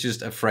least he was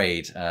just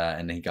afraid,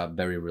 and he got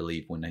very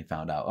relieved when they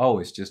found out, oh,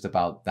 it's just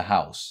about the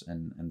house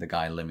and the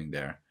guy living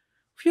there.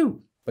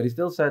 Phew. But he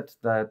still said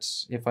that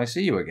if I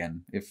see you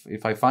again,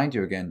 if I find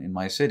you again in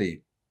my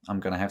city, I'm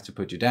gonna have to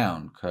put you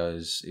down,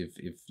 because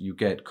if you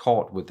get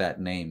caught with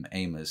that name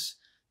Amos,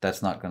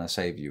 that's not gonna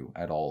save you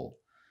at all.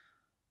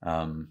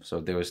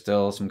 So there was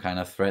still some kind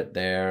of threat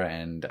there,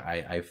 and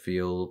I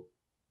feel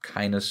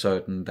kind of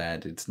certain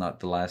that it's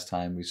not the last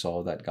time we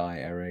saw that guy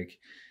Eric.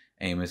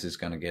 Amos is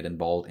gonna get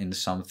involved in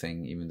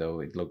something, even though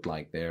it looked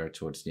like there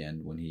towards the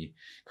end when he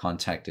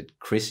contacted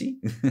Chrissy.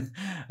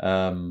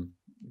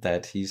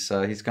 That he's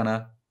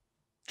gonna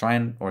try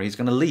he's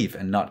gonna leave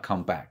and not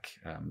come back.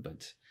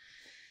 But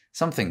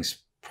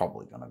something's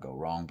probably gonna go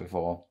wrong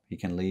before he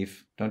can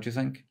leave, don't you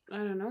think? I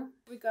don't know.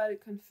 We got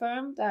it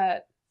confirmed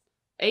that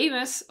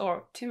Amos,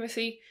 or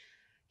Timothy,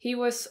 he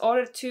was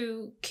ordered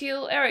to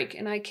kill Eric,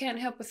 and I can't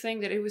help but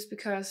think that it was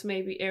because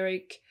maybe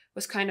Eric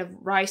was kind of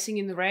rising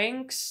in the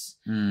ranks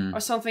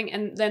or something,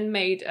 and then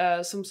made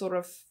some sort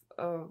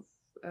of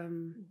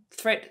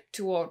threat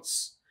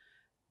towards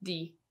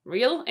the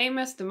real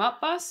Amos, the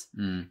mob boss,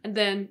 and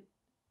then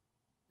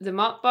the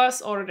mob boss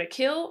ordered a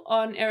kill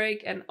on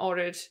Eric and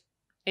ordered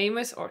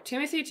Amos or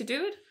Timothy to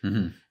do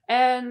it.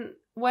 And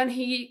when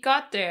he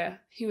got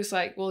there, he was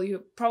like, well,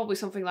 you're probably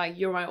something like,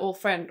 you're my old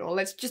friend, or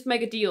let's just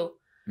make a deal.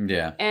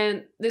 Yeah.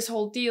 And this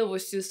whole deal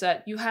was just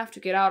that you have to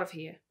get out of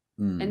here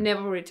and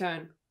never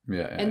return.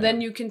 And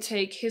then you can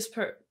take his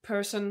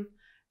person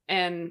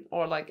and,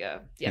 or like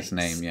his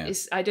name,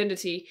 his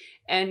identity,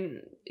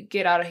 and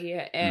get out of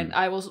here. And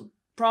I will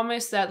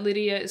promise that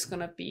Lydia is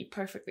gonna be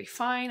perfectly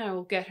fine. I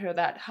will get her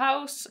that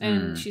house,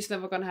 and she's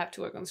never gonna have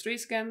to work on the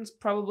streets again,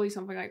 probably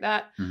something like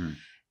that.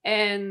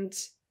 And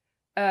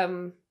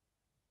so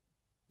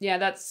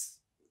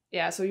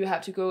you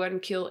have to go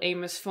and kill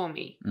Amos for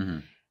me.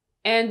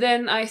 And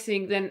then I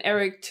think then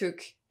Eric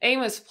took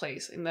Amos'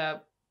 place in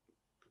the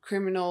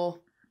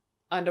criminal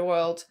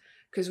underworld,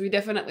 because we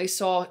definitely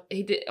saw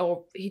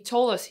he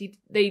told us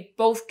they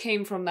both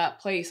came from that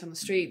place on the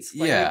streets.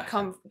 Like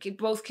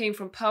both came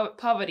from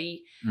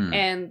poverty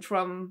and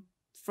from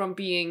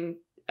being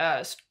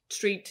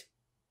street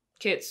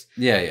kids.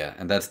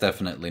 And that's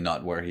definitely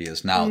not where he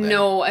is now.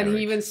 No, and Eric.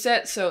 He even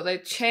said so. They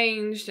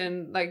changed,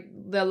 and like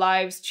their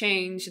lives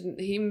changed, and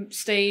him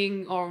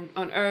staying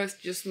on Earth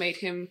just made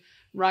him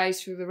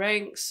rise through the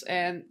ranks,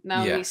 and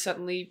now he's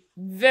suddenly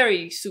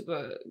very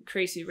super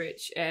crazy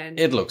rich. And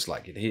it looks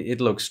like it.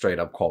 It looks straight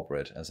up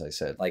corporate, as I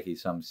said, like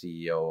he's some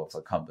CEO of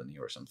a company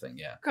or something.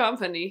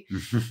 Company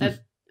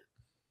that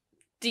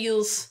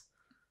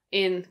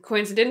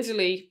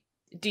coincidentally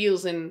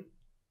deals in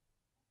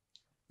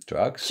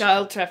drugs,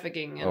 child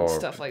trafficking, and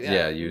stuff like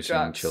that. Using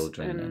drugs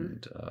children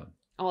and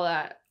all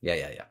that.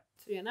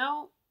 So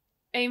now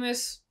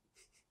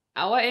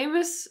our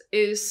Amos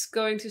is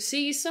going to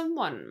see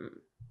someone.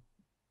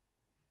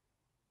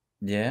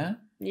 That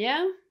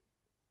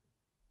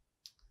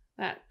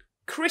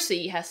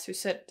Chrissy has to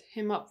set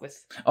him up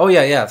with.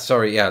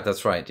 Sorry,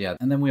 that's right.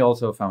 And then we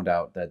also found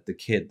out that the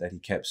kid that he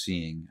kept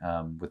seeing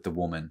with the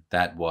woman,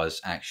 that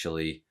was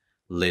actually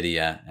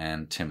Lydia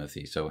and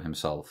Timothy, so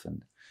himself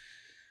and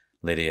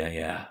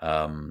Lydia.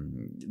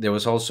 There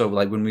was also,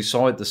 like, when we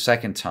saw it the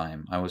second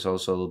time, I was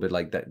also a little bit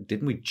like, that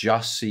didn't we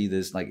just see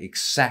this like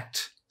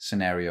exact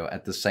scenario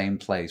at the same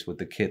place with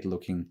the kid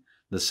looking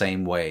the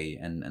same way,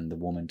 and the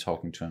woman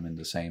talking to him in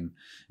the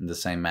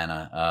same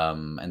manner.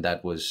 And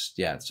that was,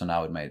 yeah, so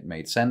now it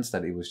made sense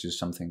that it was just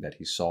something that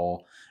he saw.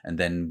 And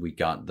then we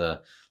got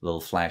the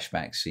little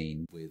flashback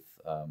scene with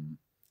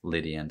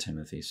Lydia and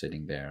Timothy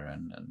sitting there,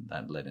 and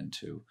that led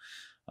into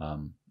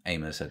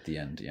Amos at the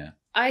end. Yeah,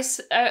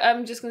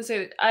 I'm just gonna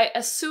say that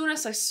as soon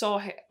as I saw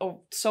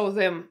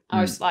them,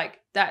 I was like,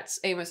 that's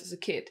Amos as a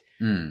kid.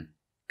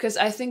 Because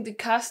I think the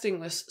casting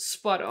was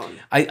spot on.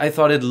 I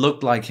thought it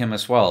looked like him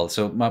as well.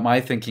 So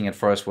my thinking at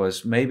first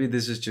was maybe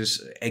this is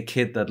just a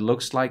kid that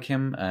looks like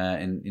him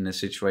in a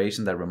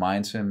situation that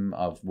reminds him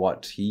of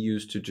what he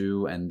used to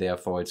do, and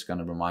therefore it's going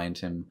to remind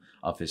him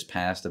of his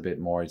past a bit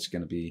more. It's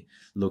going to be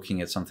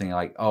looking at something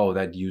like, oh,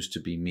 that used to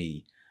be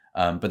me.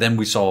 But then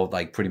we saw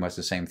like pretty much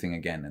the same thing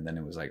again, and then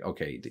it was like,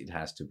 okay, it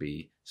has to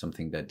be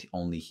something that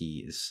only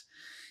he is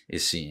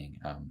seeing.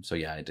 So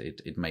yeah,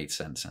 it made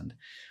sense. And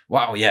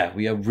wow, yeah,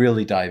 we are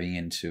really diving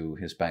into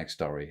his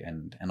backstory,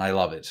 and I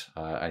love it.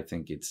 I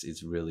think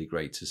it's really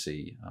great to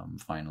see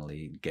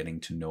finally getting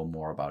to know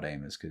more about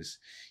Amos, because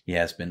he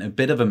has been a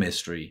bit of a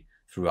mystery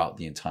throughout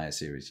the entire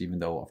series. Even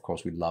though of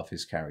course we love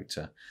his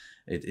character,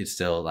 it's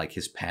still like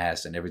his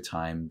past, and every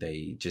time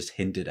they just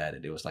hinted at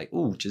it, it was like,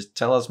 ooh, just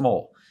tell us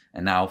more.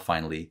 And now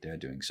finally they're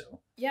doing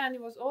so. Yeah, and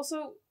it was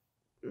also,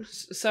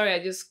 sorry,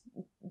 I just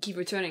keep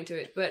returning to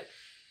it, but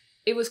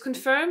it was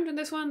confirmed in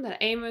this one that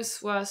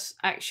Amos was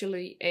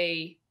actually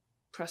a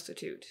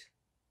prostitute.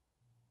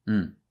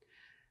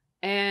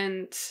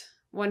 And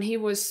when he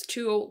was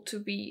too old to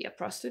be a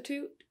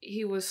prostitute,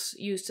 he was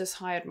used as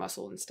hired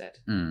muscle instead.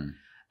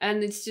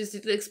 And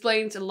it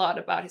explains a lot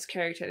about his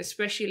character,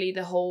 especially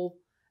the whole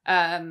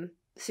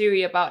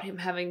theory about him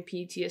having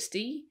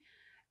PTSD,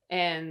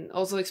 and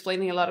also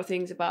explaining a lot of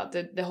things about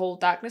the whole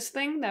darkness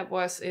thing that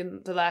was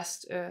in the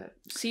last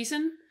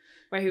season,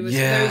 where he was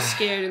very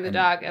scared in the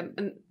dark,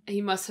 and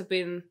he must have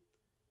been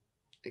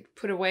like,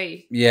 put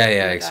away.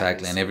 Yeah,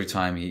 exactly. And every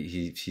time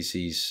he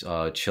sees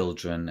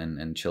children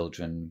and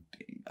children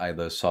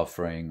either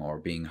suffering or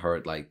being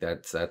hurt, like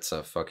that's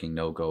a fucking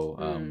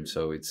no-go.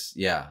 So it's,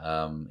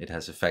 it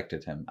has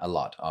affected him a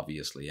lot,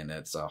 obviously, and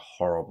it's a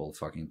horrible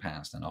fucking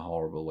past and a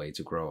horrible way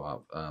to grow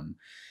up.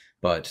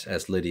 But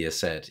as Lydia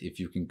said, if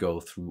you can go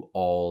through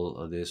all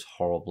of this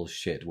horrible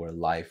shit where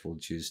life will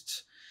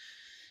just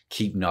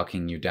keep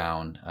knocking you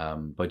down,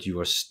 but you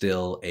are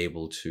still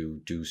able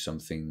to do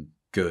something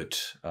good,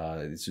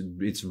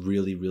 it's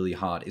really, really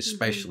hard,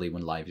 especially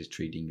when life is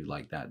treating you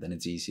like that. Then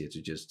it's easier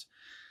to just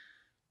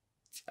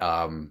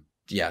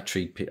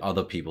treat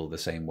other people the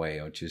same way,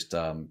 or just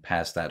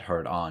pass that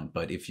hurt on.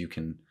 But if you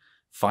can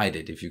fight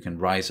it, if you can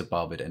rise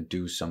above it and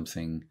do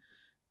something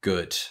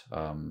good,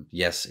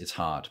 yes, it's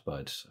hard,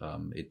 but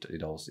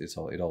it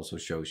also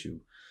shows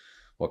you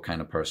what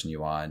kind of person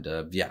you are. And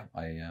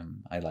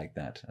I like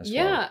that as well.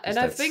 Yeah, and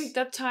I think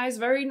that ties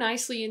very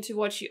nicely into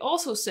what she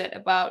also said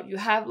about, you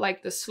have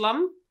like the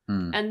slum,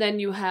 and then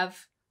you have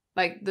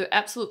like the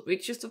absolute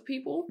richest of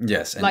people.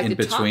 Yes, and like in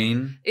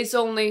between, it's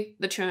only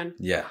the churn.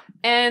 Yeah.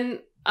 And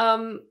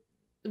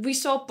we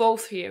saw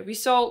both here. We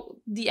saw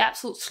the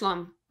absolute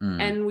slum,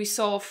 and we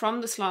saw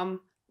from the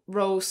slum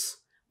rose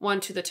one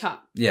to the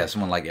top. Yeah,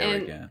 someone like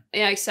Eric.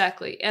 Yeah,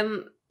 exactly.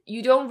 And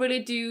you don't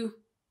really do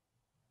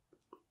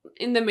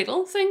in the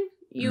middle thing.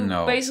 You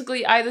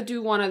basically either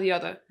do one or the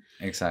other.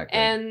 Exactly.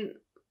 And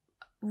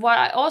what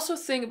I also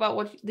think about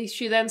what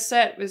she then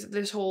said was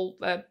this whole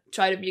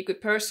try to be a good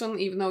person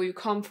even though you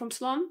come from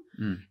slum,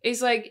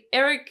 is like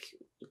Eric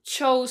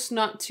chose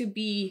not to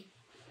be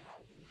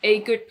a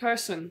good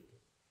person.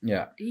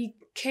 Yeah. He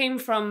came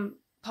from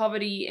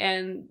poverty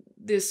and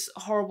this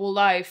horrible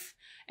life,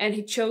 and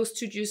he chose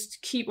to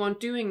just keep on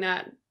doing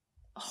that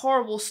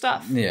horrible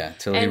stuff. Yeah,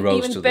 till he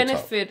rose to the top. And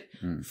even benefit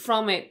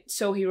from it,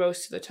 so he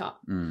rose to the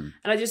top. And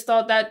I just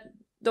thought that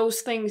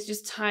those things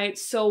just tied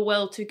so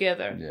well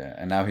together. Yeah,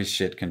 and now his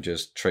shit can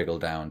just trickle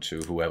down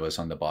to whoever's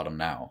on the bottom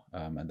now.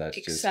 And that's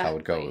just how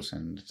it goes.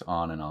 And it's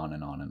on and on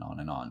and on and on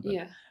and on.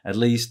 But at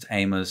least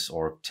Amos,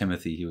 or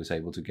Timothy, he was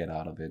able to get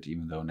out of it,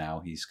 even though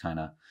now he's kind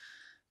of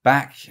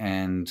back,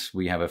 and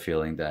we have a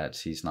feeling that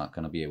he's not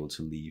going to be able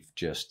to leave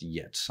just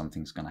yet.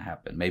 Something's going to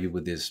happen. Maybe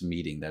with this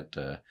meeting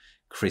that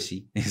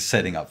Chrissy is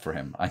setting up for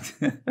him.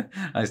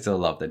 I still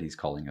love that he's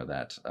calling her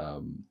that.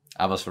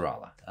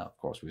 Avasarala. Of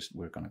course,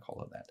 we're going to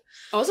call her that.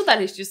 Also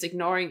that he's just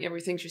ignoring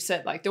everything she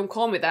said. Like, don't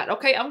call me that.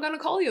 Okay, I'm going to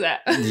call you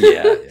that.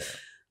 Yeah.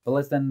 But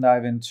let's then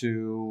dive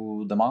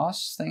into the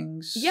Moss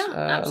things. Yeah,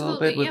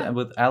 absolutely. A little bit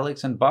with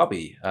Alex and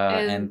Bobby.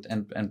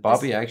 And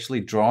Bobby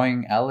actually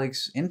drawing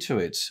Alex into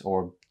it,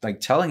 or like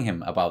telling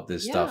him about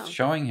this stuff,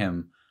 showing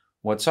him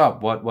what's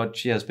up, what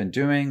she has been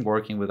doing,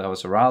 working with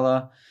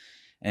Avasarala,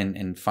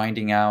 and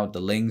finding out the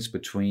links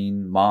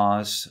between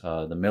Mars,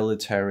 the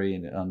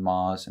military on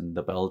Mars, and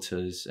the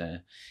Belters.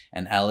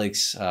 And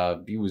Alex,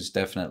 he was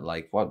definitely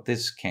like, well,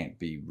 this can't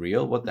be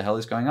real. What the hell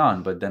is going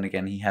on? But then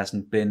again, he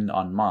hasn't been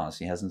on Mars.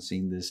 He hasn't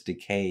seen this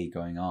decay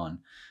going on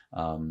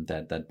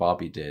that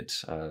Bobby did.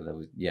 That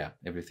was,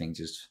 everything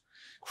just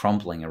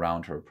crumbling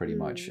around her pretty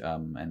much.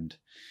 And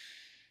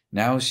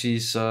now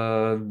she's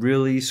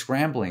really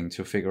scrambling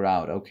to figure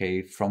out,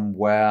 okay, from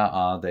where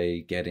are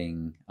they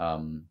getting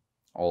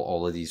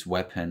all of these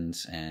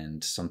weapons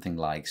and something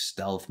like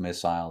stealth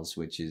missiles,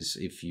 which is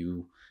if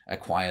you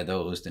acquire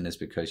those, then it's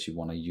because you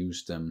want to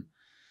use them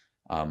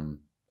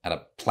at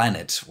a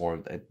planet,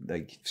 or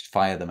like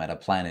fire them at a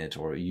planet,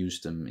 or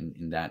use them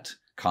in that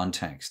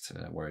context,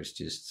 where it's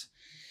just,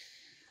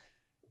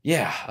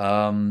 yeah,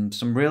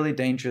 some really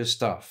dangerous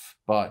stuff.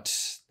 But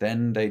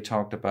then they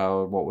talked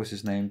about, what was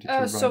his name? Did you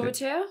write it?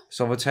 Sauveterre?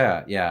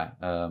 Sauveterre, yeah.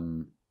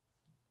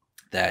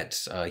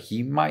 That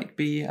he might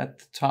be at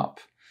the top.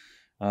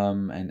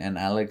 And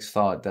Alex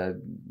thought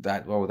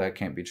that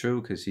can't be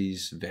true, because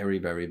he's very,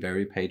 very,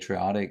 very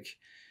patriotic.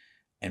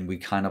 And we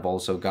kind of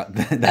also got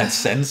that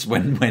sense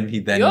when he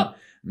then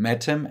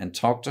met him and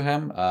talked to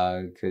him,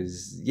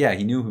 because, yeah,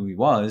 he knew who he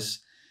was.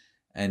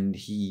 And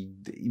he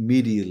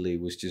immediately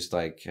was just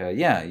like,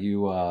 yeah,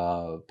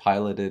 you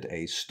piloted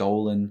a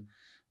stolen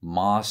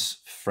Mars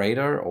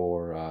freighter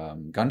or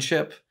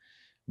gunship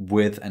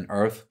with an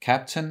Earth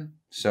captain,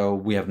 so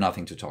we have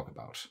nothing to talk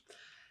about.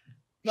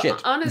 But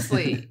shit.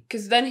 Honestly,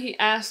 because then he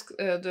asked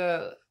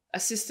the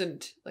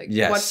assistant, like,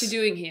 what's he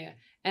doing here?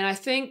 And I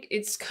think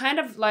it's kind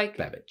of like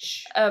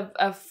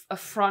a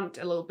front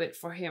a little bit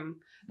for him.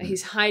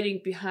 He's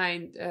hiding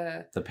behind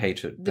the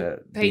patriot,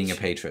 being a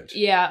patriot.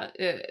 Yeah,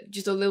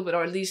 just a little bit,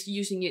 or at least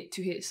using it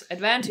to his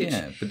advantage.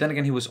 Yeah, but then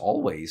again, he was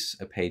always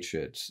a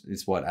patriot,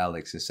 is what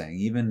Alex is saying.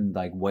 Even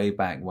like way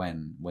back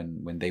when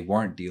they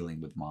weren't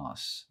dealing with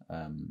Mars.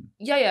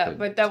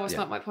 But that was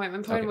not my point. My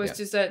point was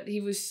just that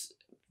he was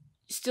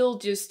still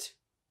just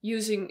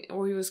using,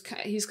 or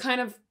he's kind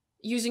of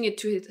using it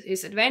to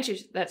his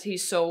advantage, that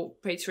he's so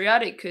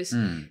patriotic, because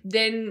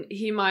then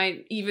he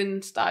might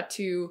even start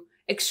to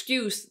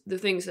excuse the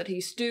things that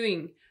he's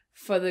doing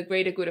for the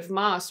greater good of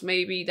Mars.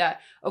 Maybe that,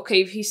 okay,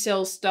 if he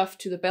sells stuff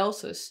to the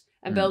Belters,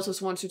 and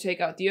Belters wants to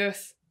take out the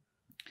Earth,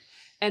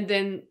 and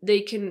then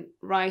they can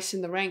rise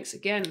in the ranks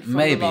again from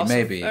the loss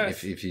of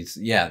Earth. if he's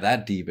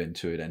that deep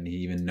into it, and he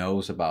even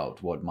knows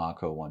about what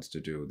Marco wants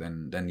to do,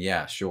 then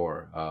yeah,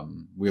 sure.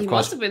 He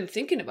must have been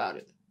thinking about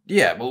it.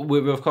 Yeah, but we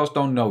of course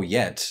don't know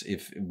yet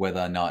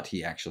whether or not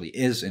he actually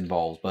is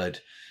involved,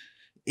 but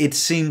it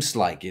seems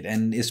like it,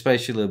 and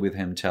especially with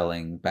him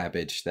telling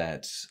Babbage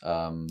that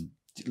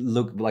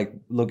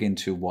look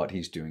into what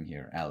he's doing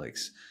here,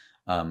 Alex,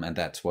 and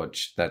that's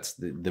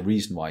the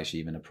reason why she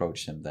even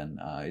approached him. Then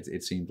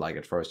it seemed like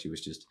at first he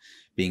was just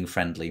being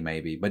friendly,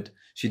 maybe, but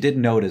she did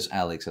notice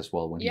Alex as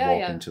well when he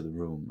walked into the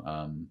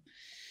room.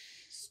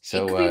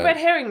 So it could be red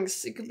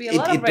herrings. It could be a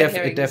lot of red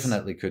herrings. It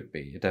definitely could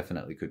be. It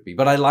definitely could be.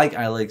 But I like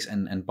Alex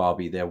and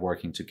Bobby. They're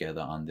working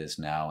together on this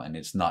now, and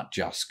it's not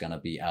just gonna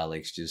be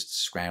Alex just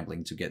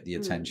scrambling to get the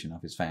attention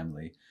of his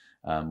family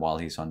while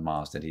he's on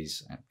Mars. That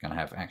he's gonna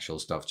have actual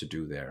stuff to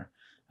do there.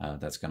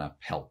 That's gonna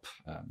help.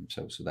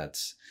 So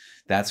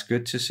that's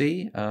good to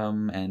see.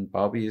 And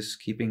Bobby is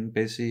keeping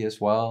busy as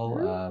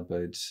well,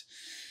 but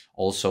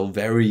also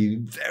very,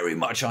 very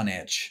much on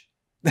edge.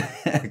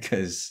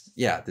 Because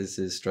this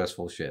is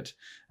stressful shit,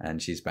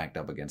 and she's backed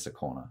up against a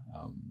corner.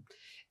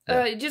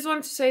 I just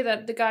wanted to say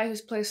that the guy who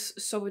plays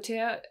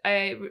Sauveterre,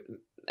 I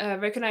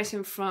recognize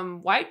him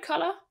from White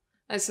Collar.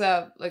 As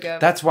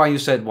That's why you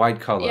said White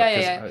Collar.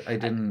 Yeah. I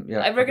didn't.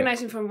 I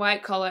recognize him from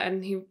White Collar,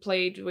 and he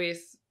played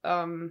with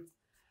Matt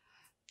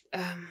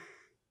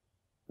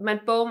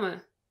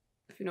Bomer.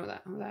 If you know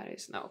who that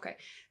is. No, okay.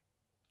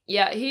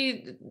 Yeah,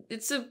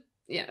 it's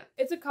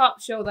a cop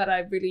show that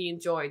I really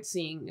enjoyed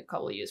seeing a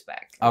couple of years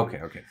back. Okay,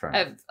 fair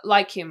enough. I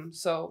like him,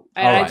 so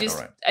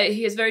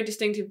he has a very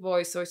distinctive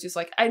voice, so it's just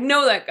like, I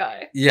know that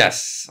guy.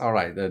 Yes, all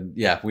right, then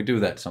we do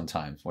that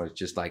sometimes, where it's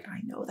just like, I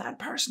know that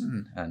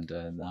person, and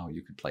now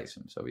you can place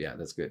him. So yeah,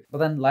 that's good. But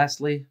then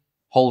lastly,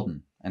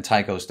 Holden and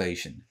Tycho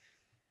Station.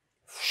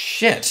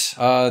 Shit,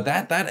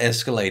 that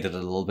escalated a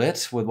little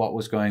bit with what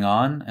was going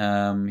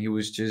on. He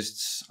was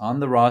just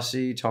on the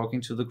Rossi talking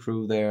to the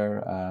crew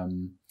there.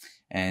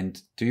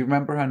 And do you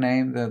remember her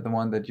name, the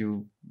one that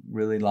you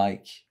really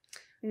like?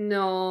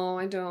 No,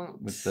 I don't.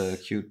 With the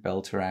cute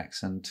Belter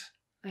accent.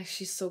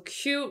 She's so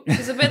cute.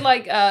 She's a bit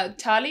like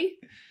Tali.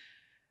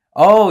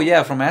 Oh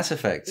yeah, from Mass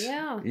Effect.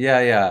 Yeah.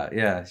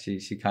 Yeah.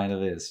 She kind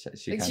of is.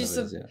 She's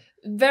a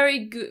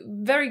very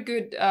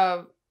good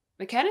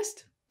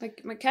mechanist.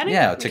 Like mechanic.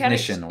 Yeah,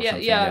 technician or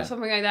something. Yeah,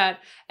 something like that.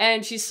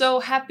 And she's so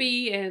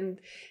happy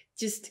and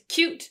just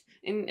cute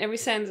in every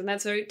sense, and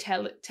that's very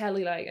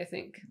Tally-like, I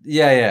think.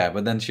 Yeah,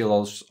 but then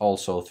she'll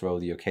also throw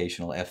the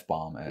occasional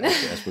F-bomb,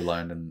 as we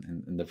learned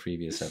in the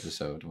previous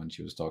episode when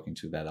she was talking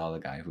to that other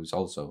guy who's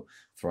also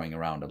throwing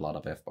around a lot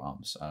of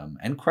F-bombs.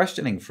 And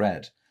questioning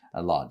Fred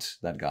a lot,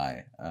 that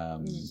guy.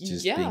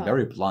 Just being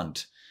very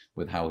blunt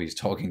with how he's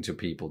talking to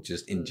people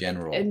just in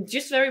general. And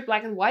just very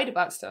black and white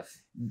about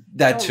stuff.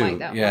 That too.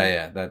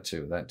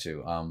 That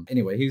too.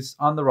 Anyway, he's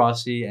on the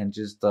Rossi and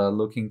just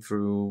looking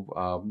through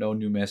no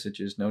new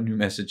messages.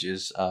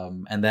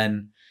 And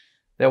then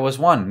there was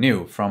one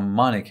new from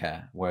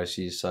Monica where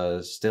she's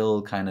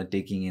still kind of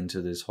digging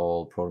into this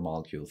whole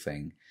proto-molecule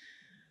thing.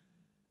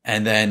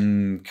 And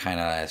then, kind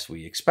of as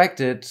we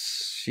expected,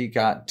 she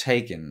got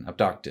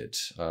abducted.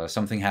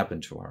 Something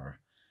happened to her.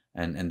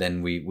 And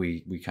then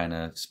we kind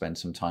of spent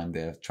some time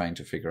there trying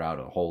to figure out,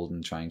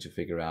 Holden trying to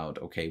figure out,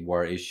 okay,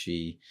 where is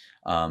she?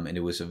 And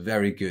it was a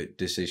very good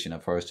decision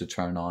of hers to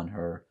turn on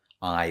her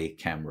eye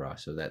camera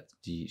so that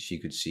she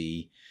could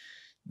see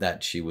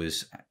that she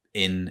was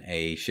in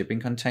a shipping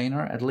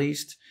container at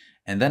least.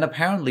 And then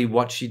apparently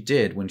what she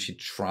did when she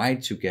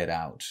tried to get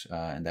out,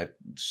 and that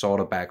sort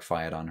of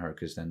backfired on her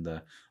because then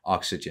the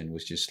oxygen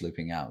was just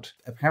slipping out.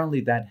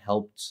 Apparently that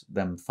helped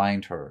them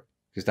find her,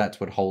 because that's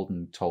what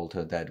Holden told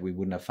her, that we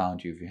wouldn't have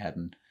found you if you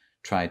hadn't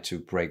tried to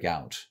break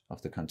out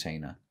of the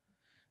container.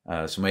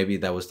 So maybe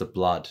that was the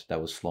blood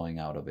that was flowing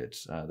out of it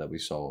that we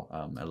saw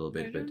a little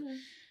bit. But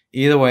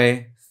either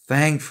way,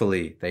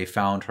 thankfully they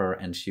found her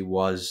and she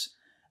was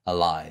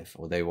alive,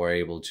 or they were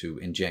able to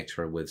inject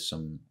her with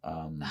some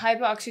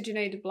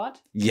hyperoxygenated blood.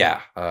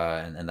 Yeah,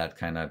 and that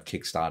kind of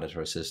kick-started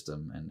her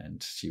system,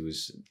 and she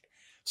was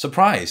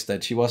surprised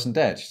that she wasn't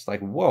dead. She's like,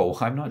 whoa,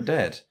 I'm not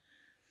dead.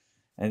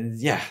 And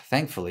yeah,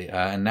 thankfully,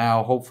 and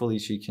now hopefully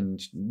she can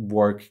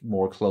work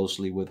more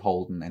closely with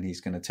Holden, and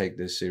he's going to take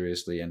this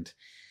seriously, and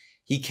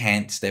he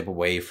can't step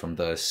away from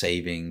the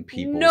saving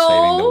people,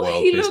 saving the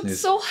world he business. looked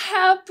so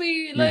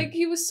happy. Like,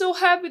 he was so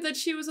happy that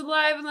she was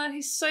alive and that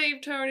he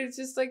saved her, and it's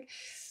just like,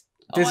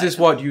 this is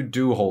what you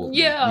do, Holden.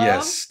 Yeah.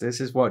 Yes,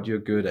 this is what you're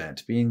good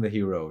at, being the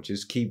hero.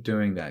 Just keep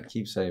doing that.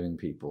 Keep saving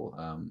people.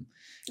 I'm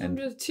And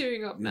just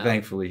tearing up now.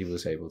 thankfully, he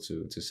was able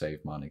to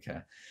save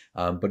Monica.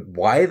 But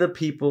why the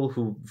people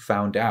who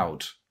found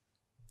out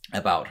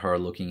about her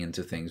looking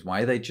into things,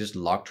 why they just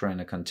locked her in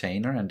a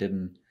container and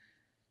didn't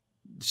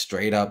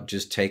straight up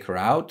just take her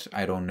out,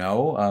 I don't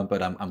know.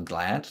 But I'm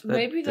glad.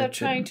 Maybe they're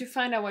trying to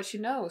find out what she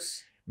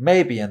knows.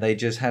 Maybe, and they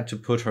just had to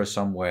put her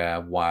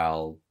somewhere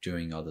while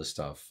doing other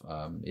stuff.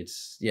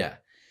 Yeah.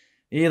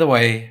 Either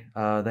way,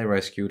 they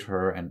rescued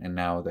her, and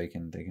now they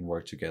can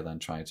work together and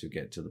try to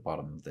get to the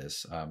bottom of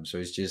this. So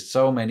it's just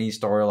so many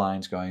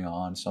storylines going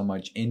on, so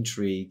much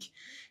intrigue.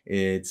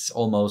 It's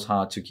almost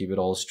hard to keep it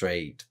all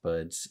straight,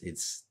 but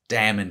it's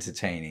damn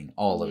entertaining,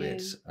 all of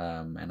it.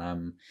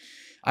 And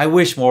I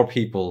wish more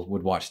people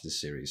would watch this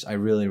series. I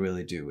really,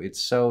 really do. It's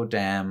so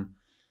damn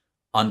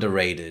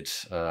underrated,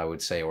 I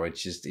would say, or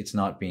it's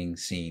not being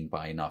seen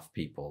by enough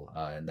people,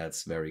 and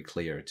that's very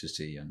clear to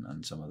see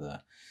on some of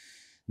the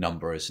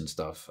numbers and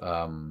stuff.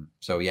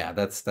 So yeah,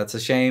 that's a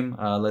shame.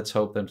 Let's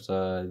hope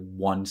that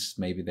once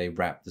maybe they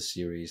wrap the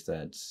series,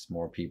 that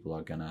more people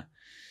are gonna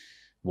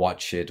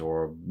watch it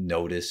or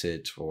notice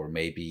it, or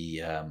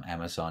maybe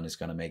Amazon is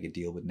gonna make a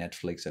deal with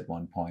Netflix at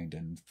one point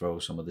and throw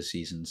some of the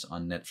seasons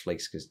on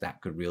Netflix, because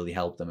that could really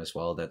help them as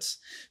well. That's,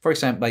 for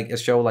example, like a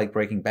show like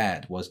Breaking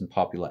Bad wasn't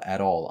popular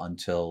at all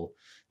until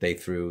they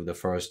threw the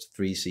first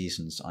 3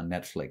 seasons on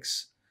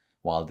Netflix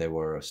while they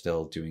were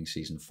still doing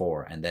season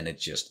 4, and then it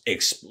just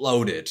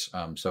exploded.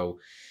 So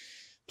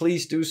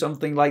please do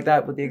something like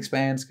that with The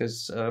Expanse,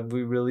 because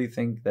we really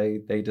think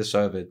they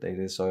deserve it. They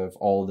deserve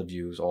all the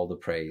views, all the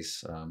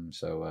praise.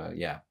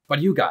 Yeah.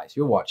 But you guys,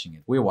 you're watching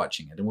it. We're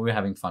watching it, and we're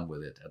having fun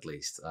with it, at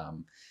least.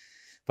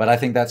 But I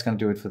think that's going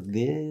to do it for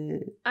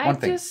the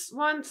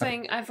one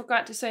thing I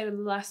forgot to say in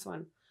the last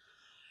one.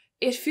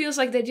 It feels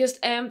like they just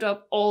amped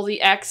up all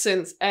the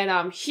accents, and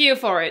I'm here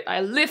for it.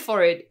 I live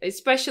for it.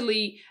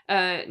 Especially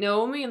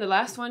Naomi in the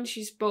last one,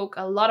 she spoke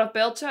a lot of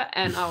Belter,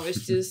 and I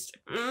was just,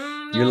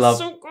 you love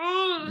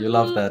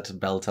that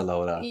Belter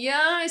loader.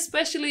 Yeah,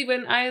 especially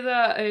when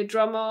either a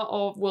drummer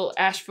or, well,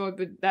 Ashford,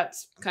 but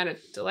that's kind of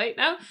too late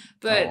now.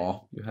 But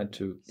you had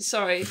to.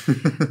 Sorry,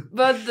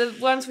 but the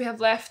ones we have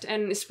left,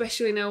 and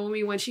especially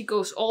Naomi, when she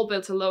goes all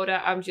Belter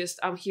loader,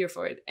 I'm here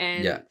for it.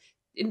 And yeah.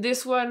 In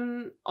this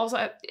one,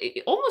 also,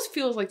 it almost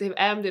feels like they've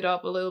amped it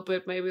up a little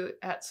bit. Maybe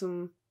had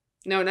some,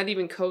 no, not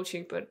even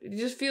coaching, but it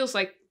just feels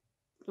like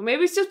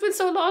maybe it's just been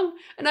so long,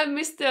 and I've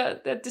missed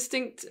that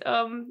distinct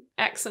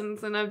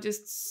accent, and I'm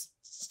just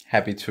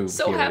happy to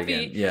so hear happy, it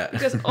again. Yeah.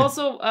 Because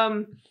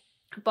also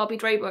Bobby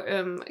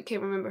Draper, I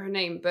can't remember her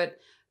name, but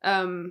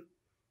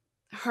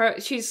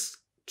she's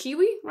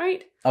Kiwi,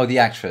 right? Oh, the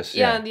actress.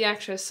 Yeah, the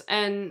actress,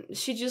 and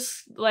she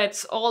just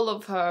lets all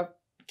of her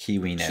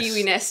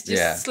Kiwiness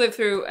just slip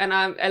through, and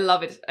I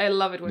love it. I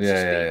love it when she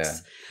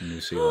speaks. Yeah.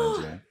 New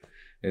Zealand, yeah.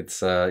 It's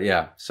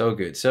so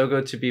good. So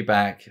good to be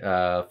back.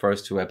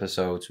 First 2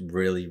 episodes,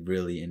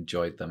 really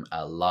enjoyed them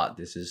a lot.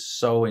 This is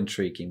so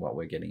intriguing what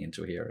we're getting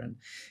into here, and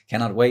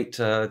cannot wait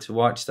to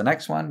watch the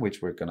next one,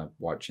 which we're gonna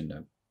watch in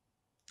a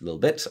little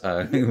bit.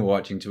 We're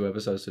watching 2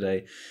 episodes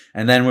today,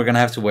 and then we're gonna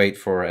have to wait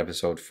for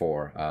episode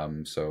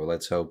 4. So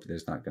let's hope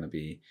there's not gonna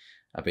be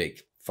a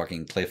big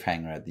fucking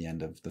cliffhanger at the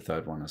end of the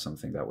 3rd one or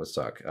something. That would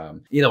suck.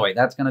 Either way,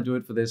 that's gonna do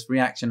it for this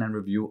reaction and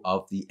review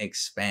of The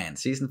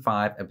Expanse, season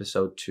 5,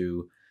 episode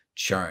 2,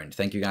 Churn.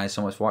 Thank you guys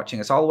so much for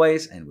watching as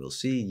always, and we'll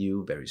see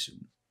you very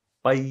soon.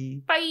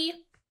 Bye. Bye.